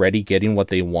are already getting what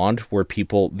they want, where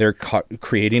they're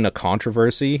creating a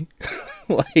controversy.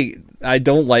 Like, I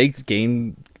don't like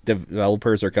game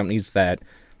developers or companies that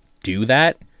do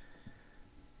that.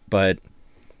 But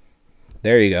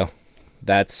there you go.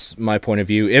 That's my point of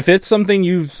view. If it's something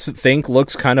you think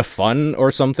looks kind of fun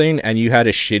or something, and you had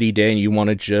a shitty day and you want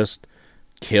to just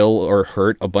kill or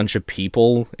hurt a bunch of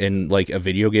people in, like, a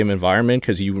video game environment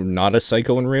because you're not a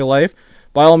psycho in real life,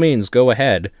 by all means, go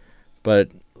ahead. But,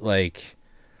 like,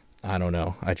 I don't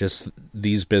know.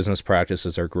 These business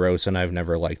practices are gross, and I've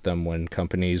never liked them when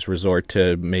companies resort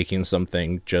to making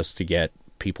something just to get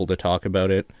people to talk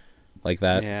about it like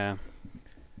that. Yeah.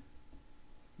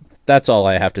 That's all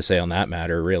I have to say on that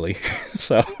matter, really.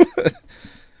 So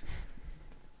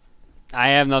I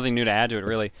have nothing new to add to it,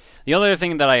 really. The only other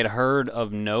thing that I had heard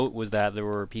of note was that there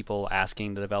were people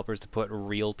asking the developers to put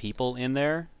real people in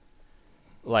there,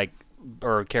 like,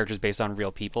 or characters based on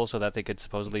real people, so that they could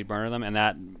supposedly murder them, and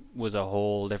that was a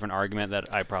whole different argument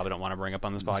that I probably don't want to bring up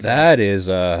on this podcast. That is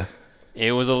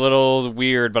It was a little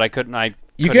weird, but I couldn't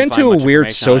you get into a weird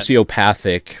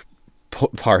sociopathic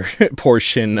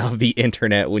portion of the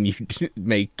internet when you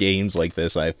make games like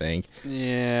this, I think.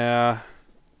 Yeah.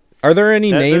 Are there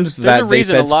any names there's that they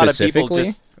said specifically?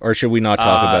 Just, or should we not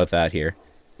talk about that here?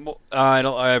 Well,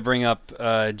 I bring up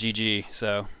GG,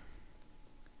 so...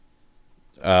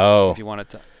 Oh. If you want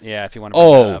to bring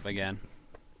that up again.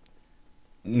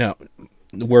 No,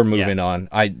 we're moving on.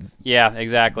 Yeah,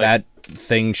 exactly. That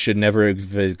thing should never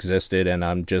have existed, and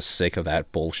I'm just sick of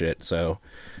that bullshit, so...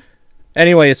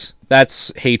 Anyways,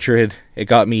 that's Hatred. It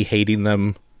got me hating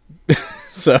them.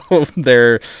 So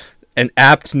they're an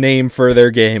apt name for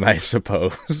their game, I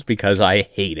suppose, because I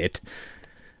hate it.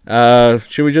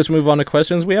 Should we just move on to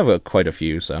questions? We have quite a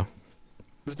few, so...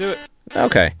 Let's do it.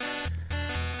 Okay.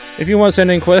 If you want to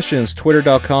send in questions,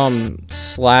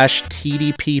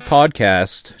 twitter.com/TDP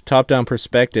podcast,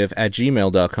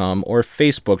 topdownperspective@gmail.com, or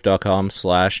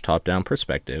facebook.com/topdown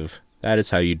perspective. That is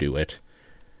how you do it.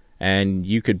 And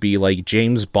you could be like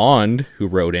James Bond, who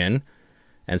wrote in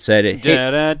and said, hey,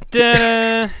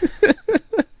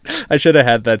 I should have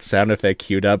had that sound effect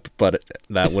queued up, but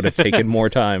that would have taken more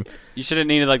time. You should have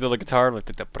needed like the little guitar with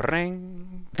the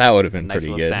bring. That would have been Nice pretty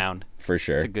little good. sound. For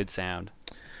sure. It's a good sound.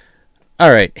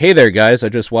 All right. Hey there, guys. I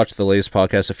just watched the latest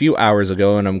podcast a few hours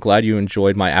ago, and I'm glad you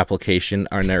enjoyed my application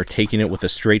and are taking it with a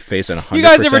straight face and 100% You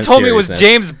guys never told me it was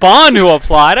James Bond who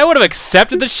applied. I would have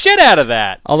accepted the shit out of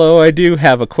that. Although I do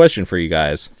have a question for you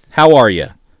guys. How are you?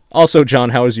 Also,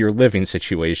 John, how is your living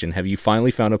situation? Have you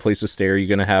finally found a place to stay, or are you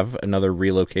going to have another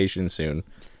relocation soon?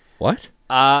 What?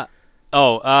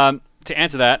 To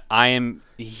answer that, I am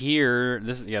here.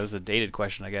 This is a dated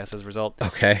question, I guess, as a result.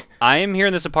 Okay. I am here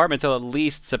in this apartment till at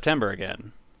least September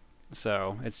again.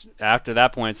 So it's after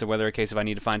that point. It's whether a case if I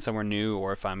need to find somewhere new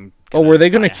or if I'm. Oh, were they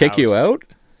going to kick you out?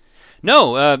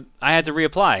 No, I had to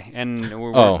reapply, and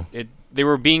they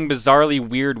were being bizarrely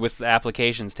weird with the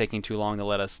applications taking too long to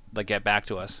let us get back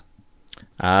to us.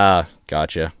 Ah,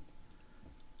 gotcha.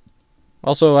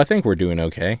 Also, I think we're doing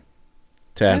okay.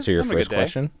 To answer your first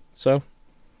question, so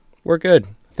we're good.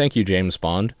 Thank you, James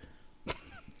Bond.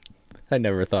 I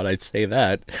never thought I'd say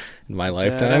that in my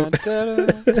lifetime.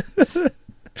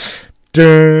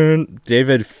 Dun.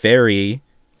 David Ferry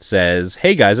says,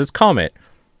 "Hey guys, it's Comet."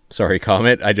 Sorry,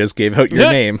 Comet. I just gave out your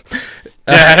name.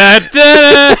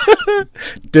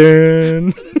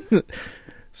 Dun.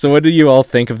 So what do you all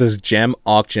think of this gem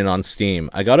auction on Steam?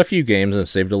 I got a few games and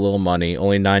saved a little money,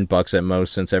 only $9 at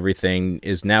most, since everything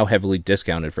is now heavily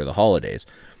discounted for the holidays.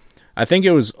 I think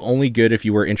it was only good if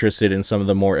you were interested in some of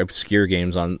the more obscure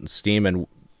games on Steam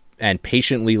and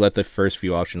patiently let the first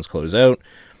few auctions close out.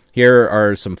 Here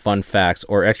are some fun facts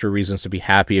or extra reasons to be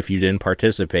happy if you didn't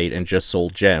participate and just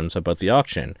sold gems about the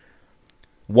auction.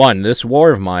 1. This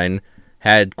War of Mine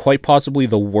had quite possibly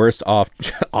the worst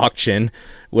auction,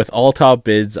 with all top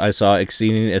bids I saw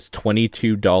exceeding its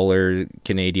 $22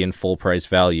 Canadian full price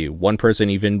value. One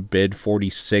person even bid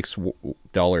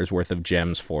 $46 worth of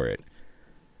gems for it.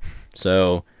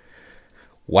 So,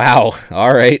 wow.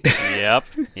 All right. Yep.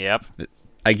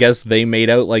 I guess they made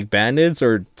out like bandits,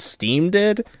 or Steam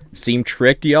did. Steam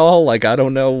tricked y'all. I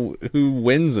don't know who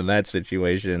wins in that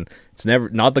situation. It's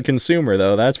not the consumer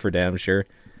though. That's for damn sure.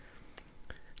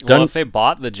 Well, if they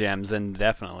bought the gems, then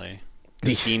definitely.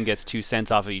 Steam gets 2 cents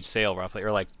off of each sale, roughly,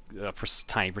 or like a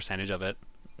tiny percentage of it.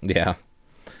 Yeah.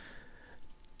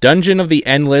 Dungeon of the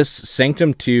Endless,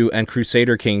 Sanctum 2, and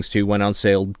Crusader Kings 2 went on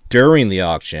sale during the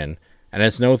auction, and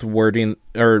it's worth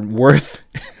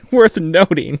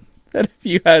noting that if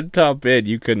you had top bid,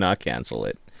 you could not cancel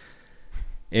it.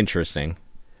 Interesting.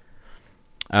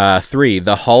 3.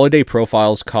 The holiday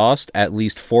profiles cost at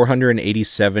least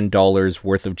 $487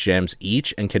 worth of gems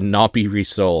each and cannot be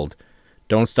resold.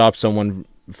 Didn't stop someone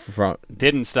from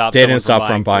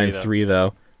buying 3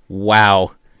 though.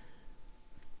 Wow.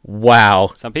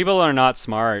 Some people are not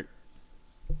smart.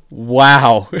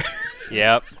 Wow.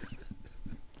 Yep.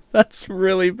 That's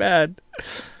really bad.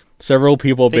 Several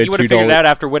people bid $2. You would have figured it out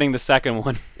after winning the second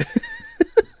one.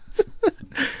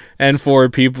 And several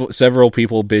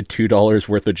people bid $2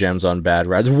 worth of gems on Bad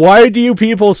Rads. Why do you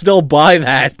people still buy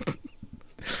that?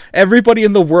 Everybody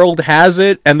in the world has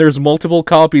it, and there's multiple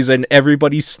copies in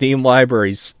everybody's Steam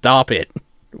library. Stop it.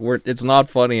 It's not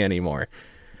funny anymore.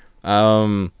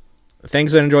 Thanks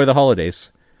and enjoy the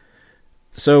holidays.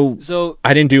 So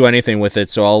I didn't do anything with it,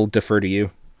 so I'll defer to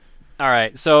you. All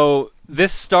right. So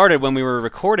this started when we were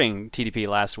recording TDP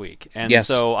last week, and yes.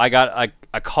 So I got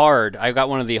a card. I got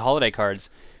one of the holiday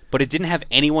cards, but it didn't have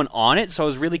anyone on it, so I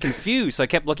was really confused. So I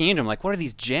kept looking into them, like, what are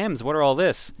these gems? What are all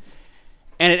this?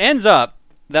 And it ends up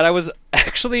that I was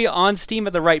actually on Steam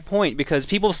at the right point, because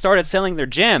people started selling their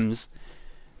gems,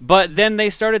 but then they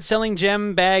started selling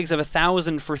gem bags of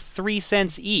 1,000 for 3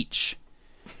 cents each.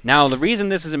 Now, the reason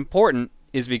this is important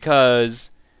is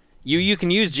because you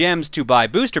can use gems to buy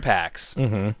booster packs,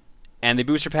 and the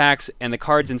booster packs and the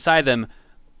cards inside them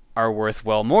are worth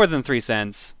well more than 3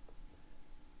 cents.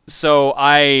 So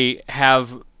I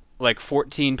have like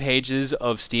 14 pages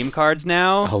of Steam cards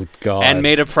now. Oh, God. And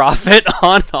made a profit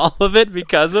on all of it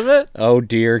because of it. Oh,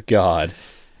 dear God.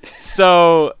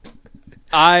 So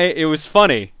it was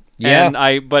funny. Yeah.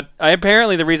 And but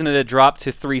apparently the reason that it dropped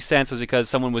to 3 cents was because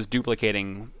someone was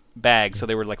duplicating bags, so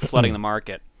they were like flooding the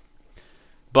market.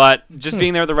 But just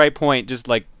being there at the right point just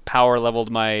like power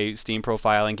leveled my Steam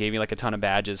profile and gave me like a ton of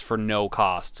badges for no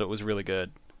cost, so it was really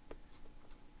good.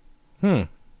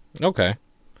 Okay.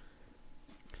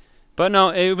 But no,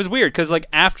 it was weird because like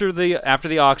after the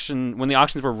auction, when the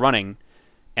auctions were running,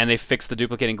 and they fixed the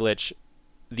duplicating glitch,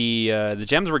 the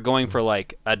gems were going for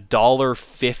like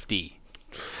 $1.50.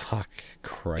 Fuck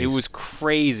Christ! It was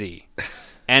crazy.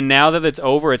 And now that it's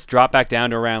over, it's dropped back down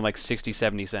to around like 60,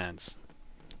 70 cents.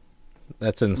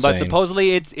 That's insane. But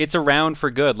supposedly it's around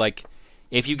for good. Like,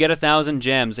 if you get 1,000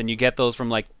 gems and you get those from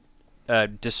like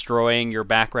destroying your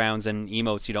backgrounds and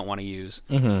emotes you don't want to use,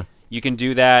 you can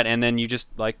do that, and then you just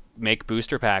like make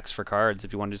booster packs for cards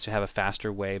if you wanted to have a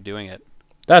faster way of doing it.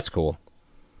 That's cool.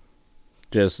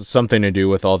 Just something to do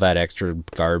with all that extra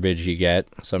garbage you get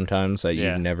sometimes that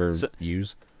you never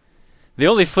use. The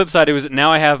only flip side is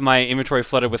now I have my inventory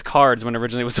flooded with cards when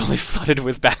originally it was only flooded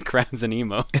with backgrounds and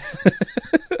emotes.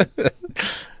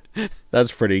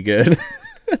 That's pretty good.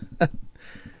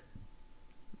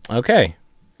 Okay.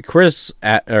 Chris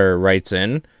writes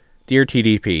in, Dear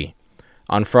TDP,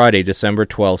 on Friday, December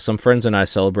 12th, some friends and I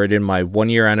celebrated my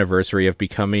 1-year anniversary of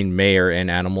becoming mayor in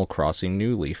Animal Crossing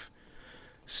New Leaf.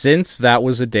 Since that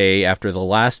was a day after the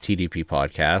last TDP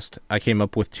podcast, I came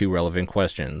up with 2 relevant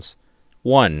questions.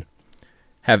 1.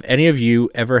 Have any of you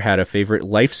ever had a favorite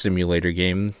life simulator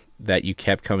game that you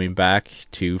kept coming back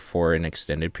to for an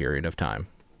extended period of time?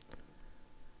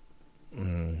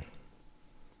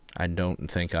 I don't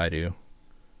think I do.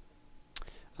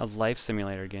 A life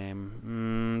simulator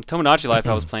game. Tomodachi Life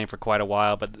I was playing for quite a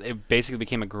while, but it basically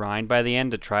became a grind by the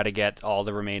end to try to get all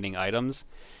the remaining items.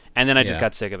 And then I just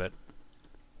got sick of it.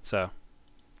 So.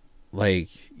 Like,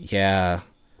 yeah.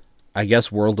 I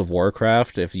guess World of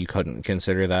Warcraft, if you couldn't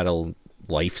consider that a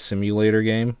life simulator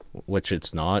game, which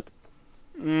it's not.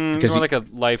 More like a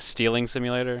life stealing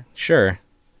simulator. Sure.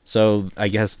 So I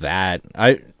guess that.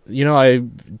 I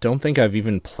don't think I've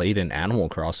even played an Animal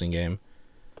Crossing game.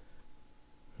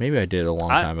 Maybe I did a long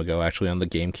time ago, actually, on the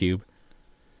GameCube.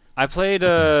 I played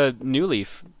New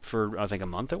Leaf for, I think, a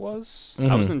month it was.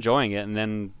 I was enjoying it, and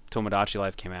then Tomodachi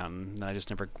Life came out, and I just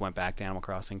never went back to Animal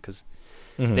Crossing, because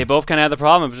they both kind of have the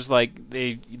problem of just, like,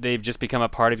 they've just become a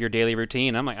part of your daily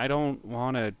routine. I'm like, I don't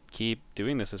want to keep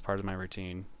doing this as part of my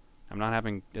routine. I'm not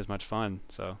having as much fun,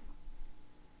 so.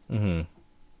 2,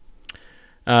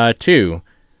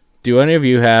 do any of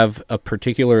you have a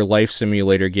particular life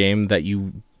simulator game that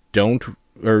you don't,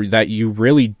 or that you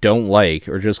really don't like,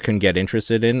 or just couldn't get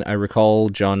interested in? I recall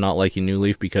John not liking New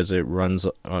Leaf because it runs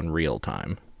on real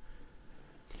time.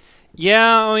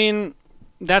 Yeah, I mean,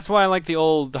 that's why I like the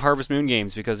old Harvest Moon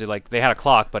games, because they had a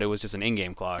clock, but it was just an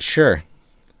in-game clock. Sure.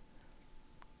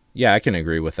 Yeah, I can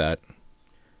agree with that.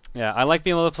 Yeah, I like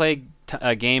being able to play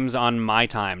games on my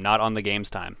time, not on the game's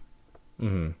time.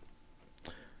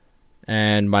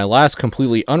 And my last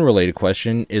completely unrelated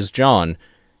question is, John,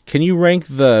 can you rank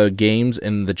the games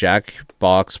in the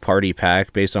Jackbox Party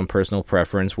Pack based on personal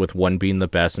preference, with 1 being the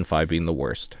best and 5 being the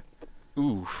worst?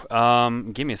 Ooh,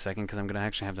 give me a second, because I'm going to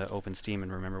actually have to open Steam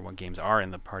and remember what games are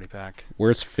in the Party Pack.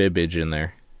 Where's Fibbage in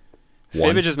there?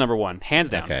 Fibbage is number 1, hands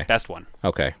down, best one.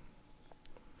 Okay.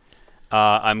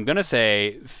 I'm going to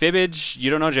say Fibbage, You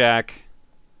Don't Know Jack.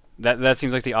 That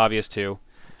seems like the obvious 2.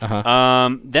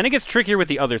 Then it gets trickier with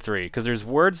the other 3, because there's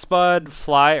Word Spud,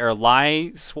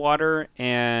 Lie Swatter,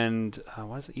 and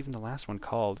what is it, even the last one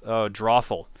called? Oh,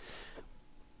 Drawful.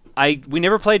 We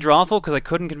never played Drawful because I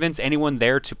couldn't convince anyone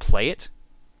there to play it.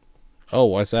 Oh,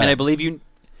 why's that? And I believe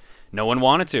no one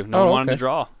wanted to. No one wanted to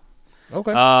draw.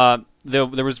 Okay. There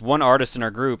was one artist in our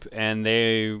group, and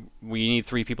we need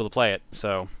 3 people to play it,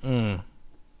 so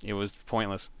it was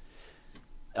pointless.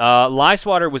 Lie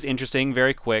Swatter was interesting,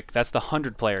 very quick. That's the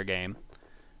 100-player game.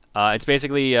 It's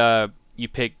basically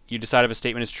you decide if a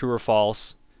statement is true or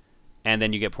false, and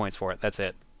then you get points for it. That's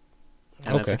it.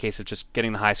 And that's a case of just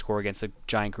getting the high score against a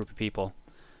giant group of people.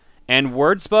 And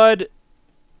Word Spud,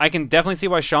 I can definitely see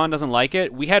why Sean doesn't like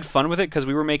it. We had fun with it because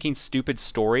we were making stupid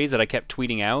stories that I kept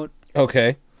tweeting out.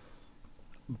 Okay.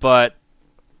 But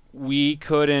we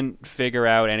couldn't figure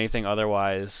out anything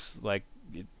otherwise. Like,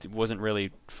 it wasn't really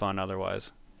fun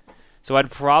otherwise. So I'd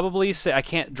probably say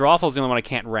Drawful's the only one I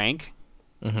can't rank.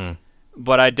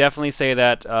 But I'd definitely say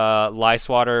that Lie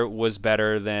Swatter was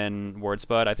better than Word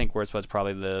Spud. I think Word Spud's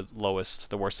probably the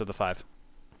worst of the 5.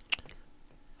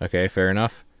 Okay, fair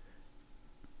enough.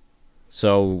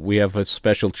 So we have a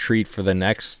special treat for the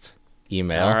next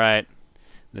email. All right.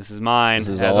 This is mine,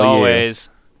 as always.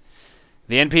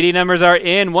 The NPD numbers are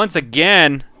in once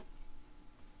again.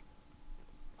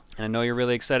 And I know you're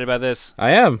really excited about this.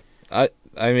 I am. I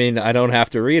mean, I don't have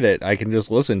to read it. I can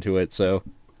just listen to it, so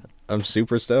I'm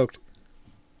super stoked.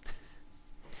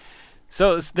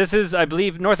 So this is, I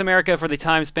believe, North America for the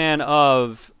time span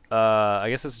of, I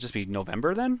guess this would just be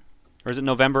November then? Or is it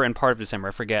November and part of December?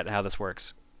 I forget how this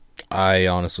works. I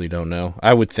honestly don't know.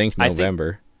 I would think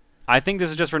November. I think this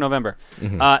is just for November.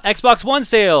 Xbox One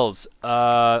sales.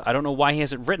 I don't know why he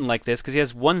has it written like this, because he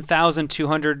has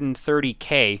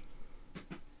 1,230K,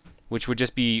 which would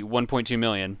just be 1.2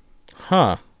 million.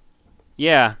 Huh.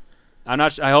 Yeah. I'm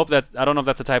not. I hope that. I don't know if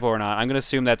that's a typo or not. I'm gonna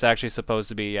assume that's actually supposed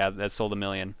to be. Yeah, that sold 1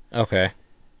 million. Okay.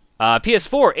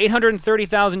 PS4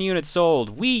 830,000 units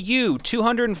sold. Wii U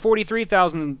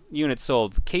 243,000 units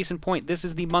sold. Case in point, this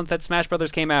is the month that Smash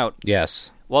Brothers came out. Yes.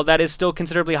 Well, that is still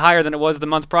considerably higher than it was the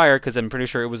month prior, because I'm pretty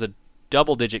sure it was a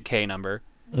double-digit K number.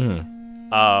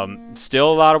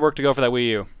 Still a lot of work to go for that Wii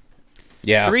U.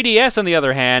 Yeah. 3DS, on the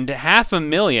other hand,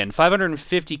 500,000,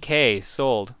 550K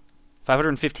sold.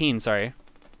 515, sorry.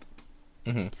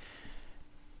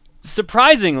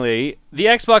 Surprisingly, the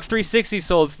Xbox 360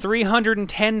 sold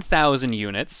 310,000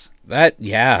 units.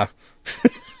 Yeah.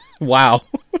 Wow.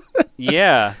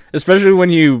 Yeah. Especially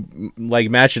when you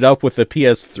match it up with the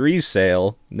PS3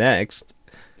 sale next.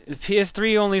 The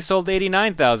PS3 only sold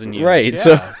 89,000 units. Right, yeah.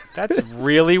 so That's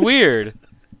really weird.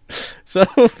 So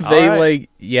they right.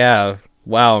 yeah.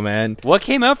 Wow, man. What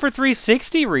came out for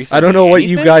 360 recently? I don't know what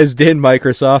Anything? you guys did,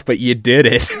 Microsoft, but you did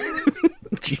it.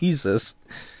 Jesus.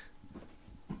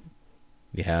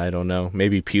 Yeah, I don't know.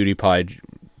 Maybe PewDiePie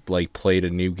played a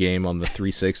new game on the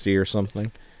 360 or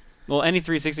something. Well, any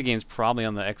 360 game's probably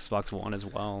on the Xbox One as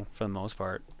well, for the most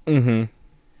part. Mm-hmm.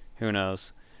 Who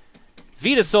knows?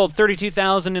 Vita sold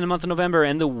 32,000 in the month of November,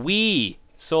 and the Wii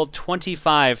sold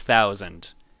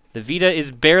 25,000. The Vita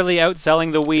is barely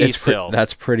outselling the Wii still.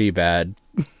 That's pretty bad.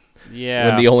 Yeah.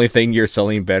 When the only thing you're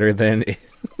selling better than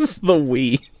is the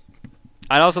Wii.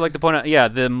 I'd also like to point out, yeah,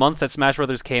 the month that Smash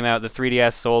Brothers came out, the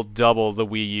 3DS sold double the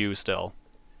Wii U still.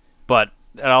 But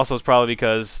it also is probably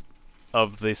because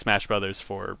of the Smash Brothers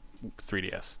for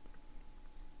 3DS.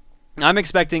 I'm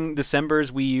expecting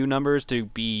December's Wii U numbers to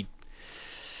be...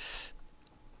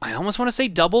 I almost want to say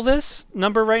double this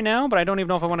number right now, but I don't even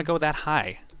know if I want to go that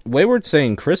high. Wayward's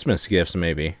saying Christmas gifts,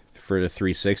 maybe, for the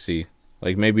 360.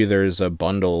 Maybe there's a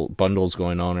bundles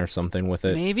going on or something with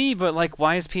it. Maybe, but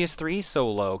why is PS3 so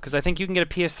low? Because I think you can get a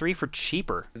PS3 for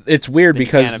cheaper. It's weird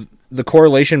because the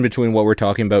correlation between what we're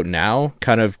talking about now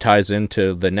kind of ties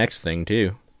into the next thing,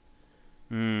 too.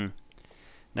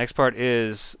 Next part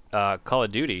is Call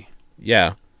of Duty.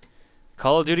 Yeah.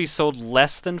 Call of Duty sold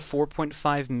less than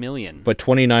 4.5 million. But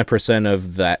 29%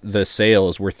 of the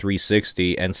sales were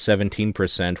 360 and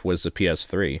 17% was the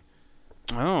PS3.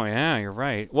 Oh, yeah, you're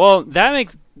right. Well,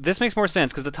 this makes more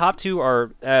sense because the top two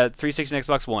are 360 and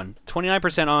Xbox One.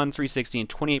 29% on 360 and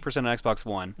 28% on Xbox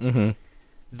One. Mm-hmm.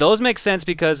 Those make sense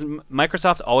because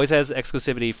Microsoft always has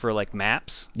exclusivity for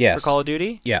maps for Call of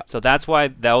Duty. Yeah. So that's why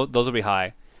those will be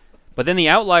high. But then the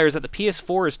outlier is that the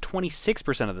PS4 is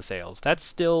 26% of the sales. That's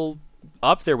still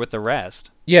up there with the rest.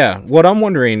 Yeah, what I'm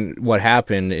wondering what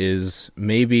happened is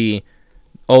maybe,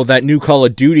 that new Call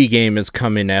of Duty game is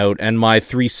coming out and my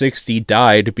 360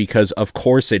 died because of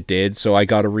course it did, so I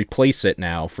gotta replace it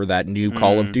now for that new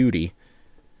Call of Duty.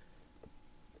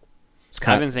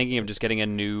 I've been thinking of just getting a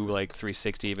new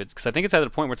 360, because I think it's at the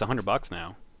point where it's $100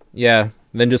 now. Yeah,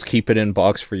 then just keep it in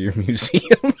box for your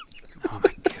museum. Oh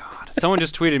my god. Someone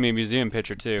just tweeted me a museum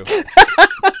picture too.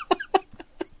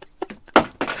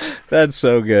 That's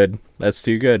so good. That's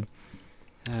too good.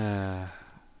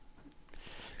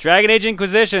 Dragon Age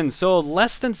Inquisition sold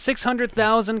less than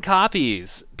 600,000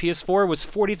 copies. PS4 was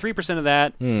 43% of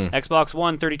that. Xbox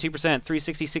One 32%,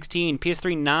 360 16,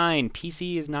 PS3 9.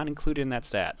 PC is not included in that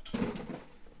stat.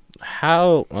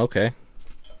 How? Okay.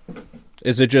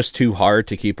 Is it just too hard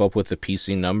to keep up with the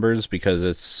PC numbers because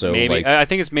it's so maybe I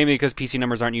think it's maybe because PC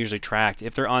numbers aren't usually tracked.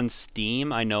 If they're on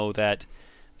Steam, I know that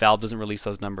Valve doesn't release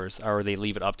those numbers, or they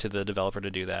leave it up to the developer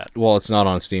to do that. Well, it's not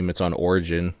on Steam, it's on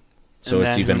Origin, so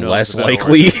it's even who knows less about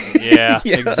likely. Yeah,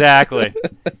 exactly.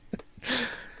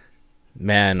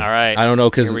 Man, all right, I don't know,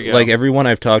 because Here we go. everyone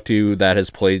I've talked to that has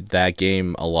played that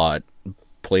game a lot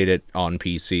played it on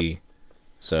PC.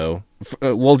 So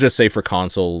we'll just say for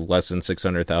console, less than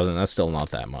 600,000. That's still not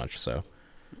that much. So.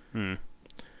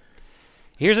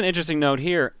 Here's an interesting note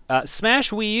here.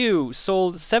 Smash Wii U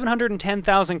sold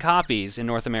 710,000 copies in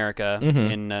North America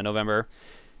in November.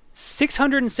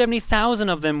 670,000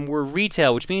 of them were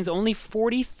retail, which means only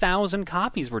 40,000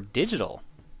 copies were digital.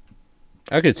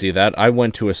 I could see that. I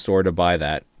went to a store to buy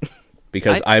that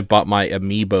because I bought my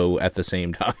Amiibo at the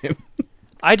same time.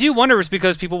 I do wonder if it's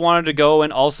because people wanted to go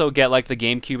and also get the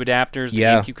GameCube adapters, the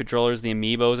Yeah. GameCube controllers, the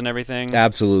Amiibos and everything.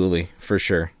 Absolutely, for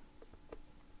sure.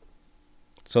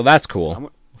 So that's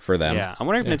cool for them. Yeah, I'm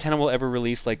wondering if Nintendo will ever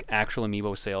release actual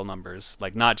Amiibo sale numbers,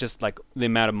 not just the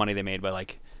amount of money they made,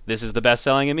 but this is the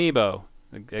best-selling Amiibo,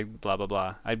 blah blah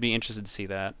blah. I'd be interested to see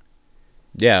that.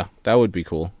 Yeah, that would be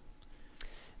cool.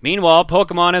 Meanwhile,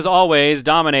 Pokemon, as always,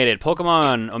 dominated.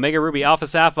 Pokemon Omega Ruby Alpha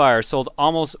Sapphire sold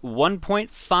almost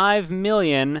 1.5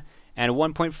 million, and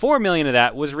 1.4 million of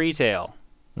that was retail.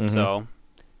 So,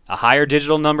 a higher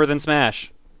digital number than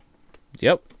Smash.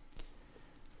 Yep.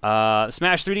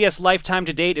 Smash 3DS lifetime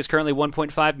to date is currently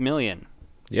 1.5 million.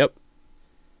 Yep.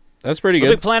 That's pretty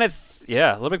Little good. Big Planet,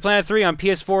 Little Big Planet 3 on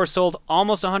PS4 sold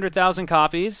almost 100,000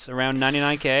 copies, around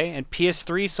 99K, and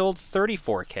PS3 sold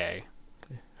 34K.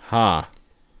 Huh.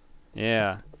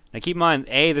 Yeah. Now keep in mind,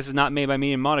 this is not made by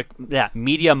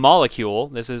Media Molecule.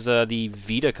 This is the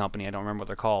Vita company. I don't remember what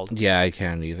they're called. Yeah, I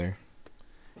can't either.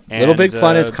 And, Little Big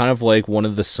Planet is kind of like one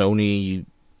of the Sony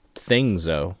things,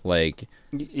 though. Like,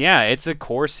 yeah, it's a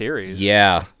core series.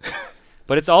 yeah.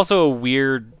 But it's also a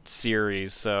weird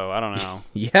series, so I don't know.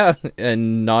 Yeah,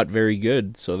 and not very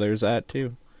good, so there's that,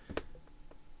 too.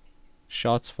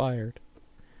 Shots fired.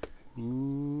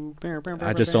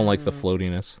 I just don't like the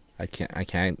floatiness. I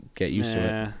can't get used to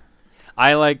it.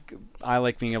 I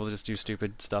like being able to just do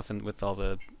stupid stuff and with all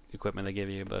the equipment they give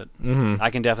you, but I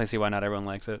can definitely see why not everyone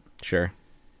likes it. Sure.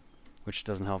 Which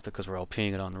doesn't help because we're all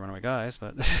peeing it on the Runaway Guys,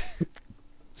 but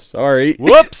Sorry.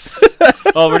 Whoops.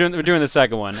 Oh, we're doing the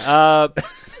second one.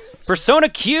 Persona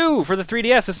Q for the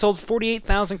 3DS has sold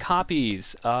 48,000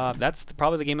 copies. That's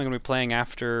probably the game I'm going to be playing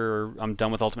after I'm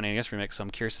done with Ultimate NES Remix, so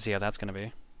I'm curious to see how that's going to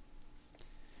be.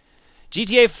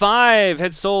 GTA 5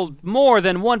 had sold more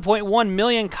than 1.1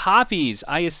 million copies.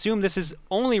 I assume this is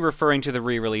only referring to the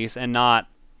re-release and not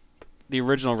the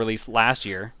original release last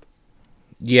year.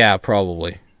 Yeah,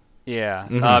 probably. Yeah.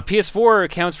 PS4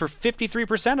 accounts for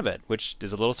 53% of it, which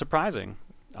is a little surprising.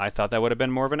 I thought that would have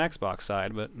been more of an Xbox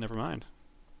side, but never mind.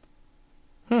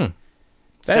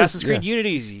 Assassin's Creed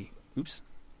Unity.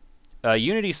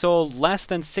 Unity sold less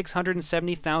than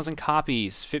 670,000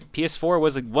 copies. PS4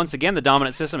 was once again the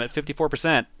dominant system at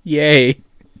 54%. Yay.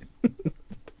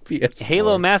 PS4.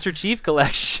 Halo Master Chief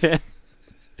Collection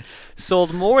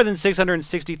sold more than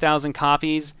 660,000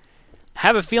 copies.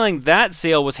 Have a feeling that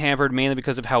sale was hampered mainly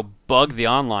because of how bugged the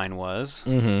online was.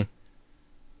 Mm-hmm.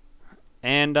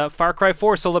 And Far Cry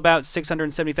 4 sold about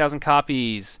 670,000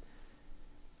 copies.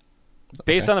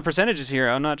 Based on the percentages here,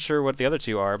 I'm not sure what the other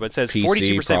two are, but it says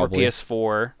PC 42% probably. were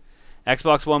PS4.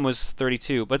 Xbox One was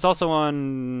 32, but it's also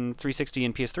on 360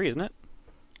 and PS3, isn't it?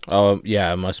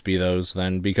 Yeah, it must be those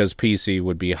then, because PC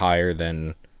would be higher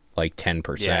than like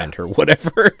 10% or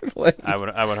whatever. Like,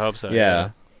 I would hope so.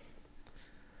 yeah.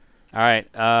 All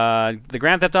right. The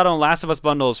Grand Theft Auto and Last of Us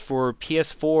bundles for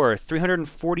PS4,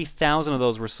 340,000 of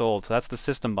those were sold, so that's the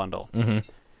system bundle. Mm-hmm.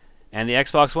 And the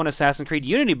Xbox One Assassin's Creed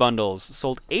Unity bundles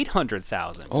sold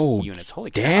 800,000 units.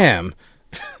 Holy cow. Damn.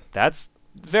 That's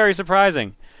very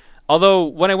surprising. Although,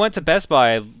 when I went to Best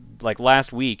Buy like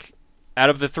last week, out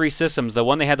of the three systems, the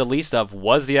one they had the least of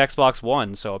was the Xbox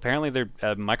One, so apparently they're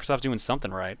Microsoft's doing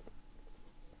something right.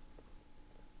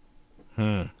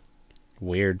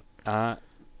 Weird.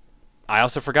 I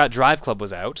also forgot Drive Club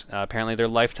was out. Apparently their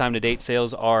lifetime to date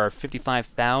sales are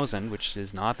 55,000, which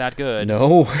is not that good.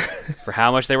 No. For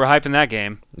how much they were hyping that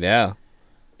game. Yeah.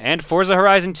 And Forza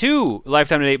Horizon 2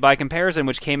 lifetime to date by comparison,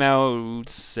 which came out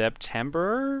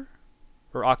September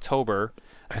or October.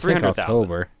 I think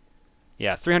October.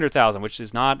 Yeah, 300,000, which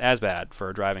is not as bad for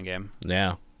a driving game.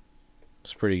 Yeah.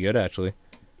 It's pretty good, actually.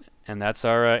 And that's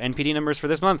our NPD numbers for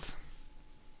this month.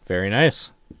 Very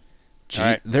nice. Gee, all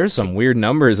right. There's some weird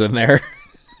numbers in there.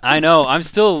 I know. I'm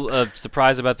still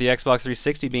surprised about the Xbox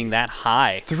 360 being that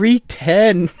high.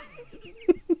 310.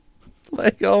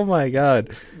 Like, oh my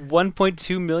god.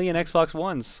 1.2 million Xbox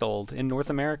Ones sold in North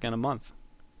America in a month.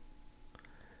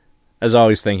 As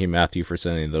always, thank you, Matthew, for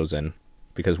sending those in,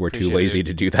 because we're Appreciate too lazy it.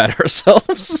 to do that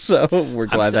ourselves. So we're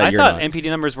glad that you're I thought not. NPD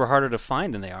numbers were harder to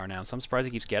find than they are now, so I'm surprised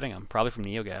he keeps getting them. Probably from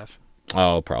NeoGAF.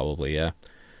 Oh, probably, yeah.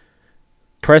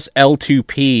 Press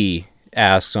L2P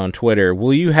asks on Twitter,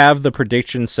 will you have the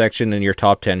prediction section in your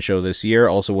top 10 show this year?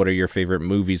 Also, what are your favorite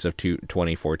movies of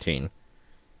 2014?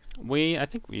 I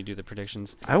think we do the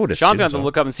predictions. I would assume Sean's going to so. have to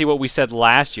look up and see what we said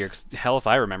last year, because hell if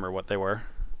I remember what they were.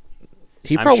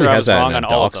 He I'm probably sure I has was that wrong in on a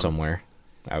all of doc them. somewhere,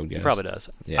 I would guess. He probably does.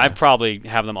 Yeah. I probably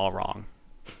have them all wrong.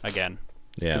 Again.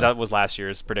 Yeah. Because that was last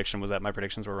year's prediction, was that my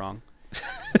predictions were wrong.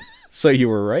 So you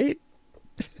were right?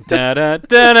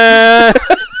 Da-da-da-da!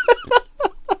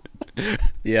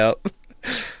 Yep.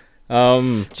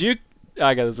 I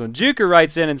got this one. Juker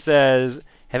writes in and says,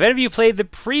 have any of you played the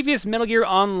previous Metal Gear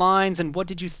Onlines, and what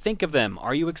did you think of them?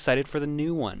 Are you excited for the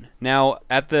new one? Now,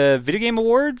 at the Video Game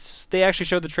Awards, they actually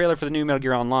showed the trailer for the new Metal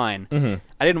Gear Online. Mm-hmm.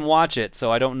 I didn't watch it,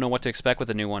 so I don't know what to expect with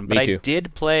the new one. But Me too. I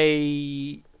did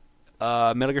play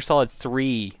Metal Gear Solid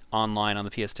 3 online on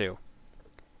the PS2.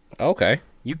 Okay.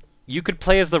 You could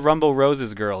play as the Rumble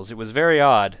Roses girls. It was very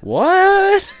odd.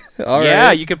 What? All yeah,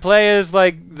 right. you could play as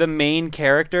like the main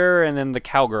character and then the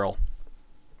cowgirl.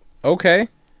 Okay.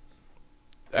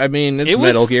 I mean, it's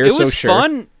Metal Gear, so it was sure.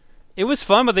 fun. It was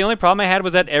fun, but the only problem I had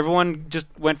was that everyone just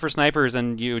went for snipers,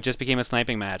 and you just became a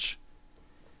sniping match.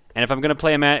 And if I'm gonna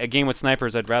play a game with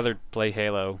snipers, I'd rather play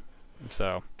Halo.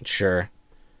 So Sure.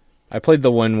 I played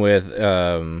the one with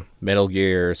Metal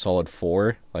Gear Solid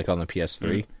 4, like on the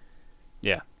PS3.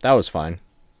 yeah, That was fine.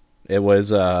 It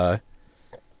was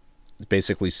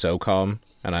basically SOCOM,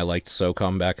 and I liked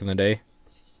SOCOM back in the day.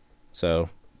 So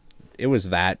it was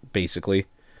that, basically.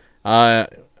 I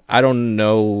don't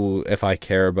know if I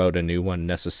care about a new one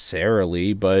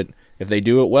necessarily, but if they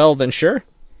do it well, then sure.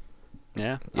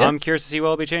 yeah. Yeah. I'm curious to see what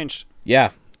will be changed.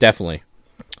 Yeah, definitely.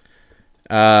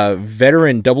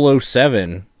 Veteran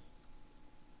 007.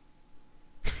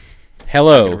 I'm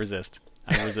Hello. gonna resist.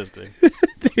 I'm resisting.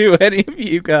 Do any of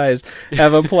you guys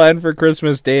have a plan for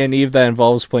Christmas Day and Eve that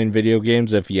involves playing video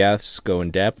games? If yes, go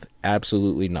in depth.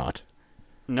 Absolutely not.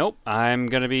 Nope. I'm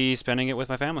gonna be spending it with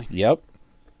my family. Yep.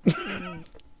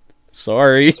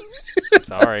 Sorry.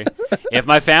 Sorry. If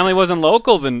my family wasn't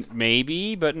local, then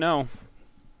maybe, but no.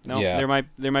 No, Yeah.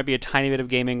 there might be a tiny bit of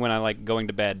gaming when I like going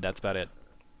to bed. That's about it.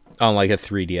 On like a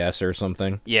 3DS or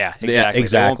something. Yeah, Yeah, exactly.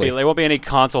 exactly. There won't be any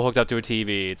console hooked up to a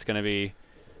TV. It's gonna be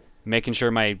making sure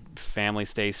my family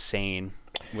stays sane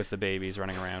with the babies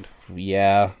running around.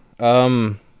 Yeah.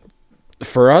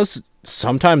 For us,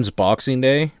 sometimes Boxing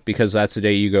Day, because that's the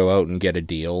day you go out and get a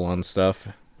deal on stuff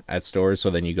at stores, so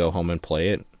then you go home and play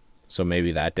it. So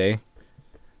maybe that day.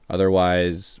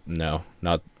 Otherwise, no,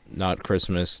 not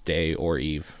Christmas Day or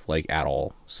Eve, like at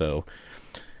all. So,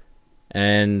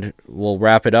 and we'll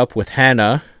wrap it up with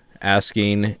Hannah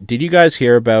asking, did you guys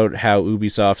hear about how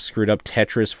Ubisoft screwed up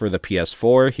Tetris for the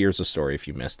PS4? Here's a story if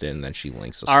you missed it, and then she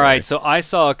links the story. All right, so I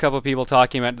saw a couple of people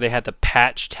talking about they had to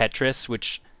patch Tetris,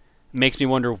 which makes me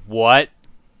wonder what.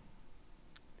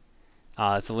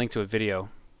 It's a link to a video.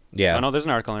 Yeah. Oh no, there's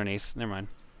an article underneath. Never mind.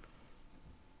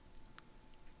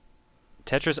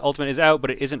 Tetris Ultimate is out,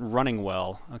 but it isn't running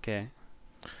well. Okay.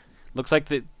 Looks like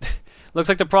the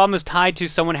problem is tied to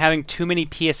someone having too many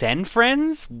PSN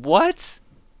friends. What?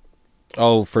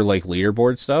 Oh, for like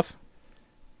leaderboard stuff?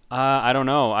 I don't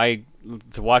know.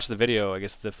 To watch the video, I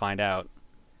guess, to find out.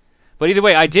 But either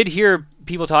way, I did hear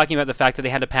people talking about the fact that they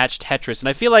had to patch Tetris, and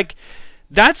I feel like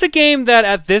that's a game that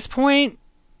at this point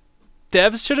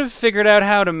devs should have figured out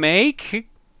how to make,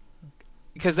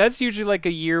 because that's usually like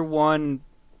a year one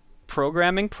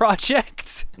programming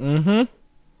project. Mm-hmm.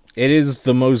 It is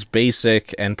the most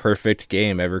basic and perfect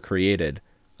game ever created.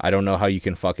 I don't know how you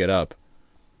can fuck it up.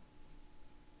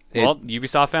 Well,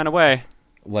 Ubisoft found a way.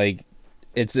 Like,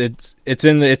 it's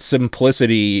in its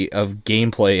simplicity of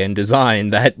gameplay and design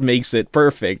that makes it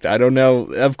perfect. I don't know.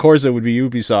 Of course, it would be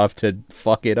Ubisoft to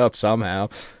fuck it up somehow.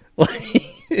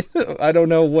 I don't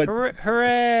know what.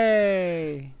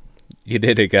 Hooray! You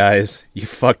did it, guys. You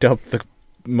fucked up the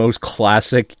most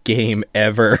classic game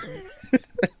ever.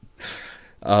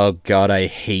 Oh God, I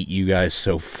hate you guys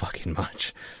so fucking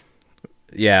much.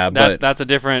 Yeah, but that's a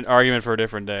different argument for a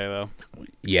different day, though.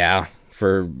 yeah,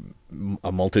 for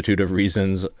a multitude of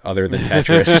reasons other than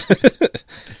Tetris.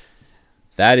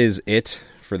 That is it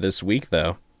for this week,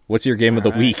 though. What's your game of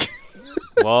the week?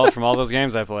 Well, from all those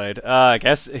games I played, I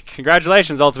guess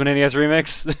congratulations, Ultimate NES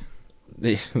Remix.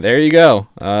 There you go.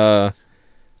 I'll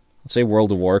say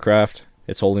World of Warcraft.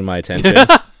 It's holding my attention.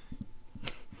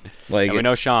 Like, and we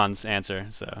know Sean's answer,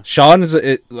 so Sean's.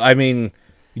 It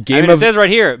says right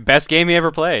here, best game he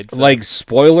ever played. So. Like,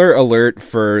 spoiler alert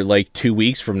for like 2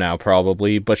 weeks from now,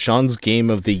 probably. But Sean's game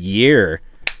of the year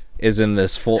is in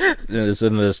this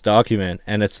document,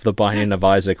 and it's The Binding of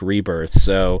Isaac Rebirth.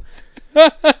 So,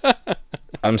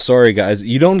 I'm sorry, guys.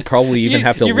 You don't probably even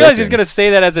have to. You realize he's gonna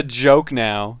say that as a joke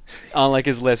now on like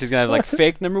his list. He's gonna have like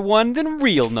fake number one, then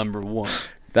real number one.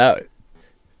 That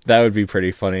would be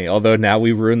pretty funny. Although now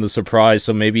we ruined the surprise,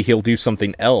 so maybe he'll do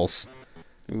something else.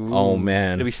 Ooh, oh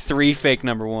man, it'll be 3 fake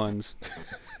number ones.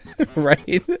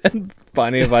 Right? And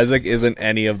Binding of Isaac isn't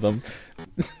any of them.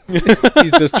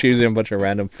 He's just choosing a bunch of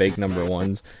random fake number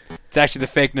ones. It's actually the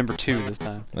fake number 2 this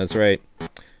time. That's right.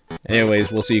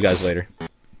 Anyways, we'll see you guys later.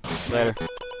 Later.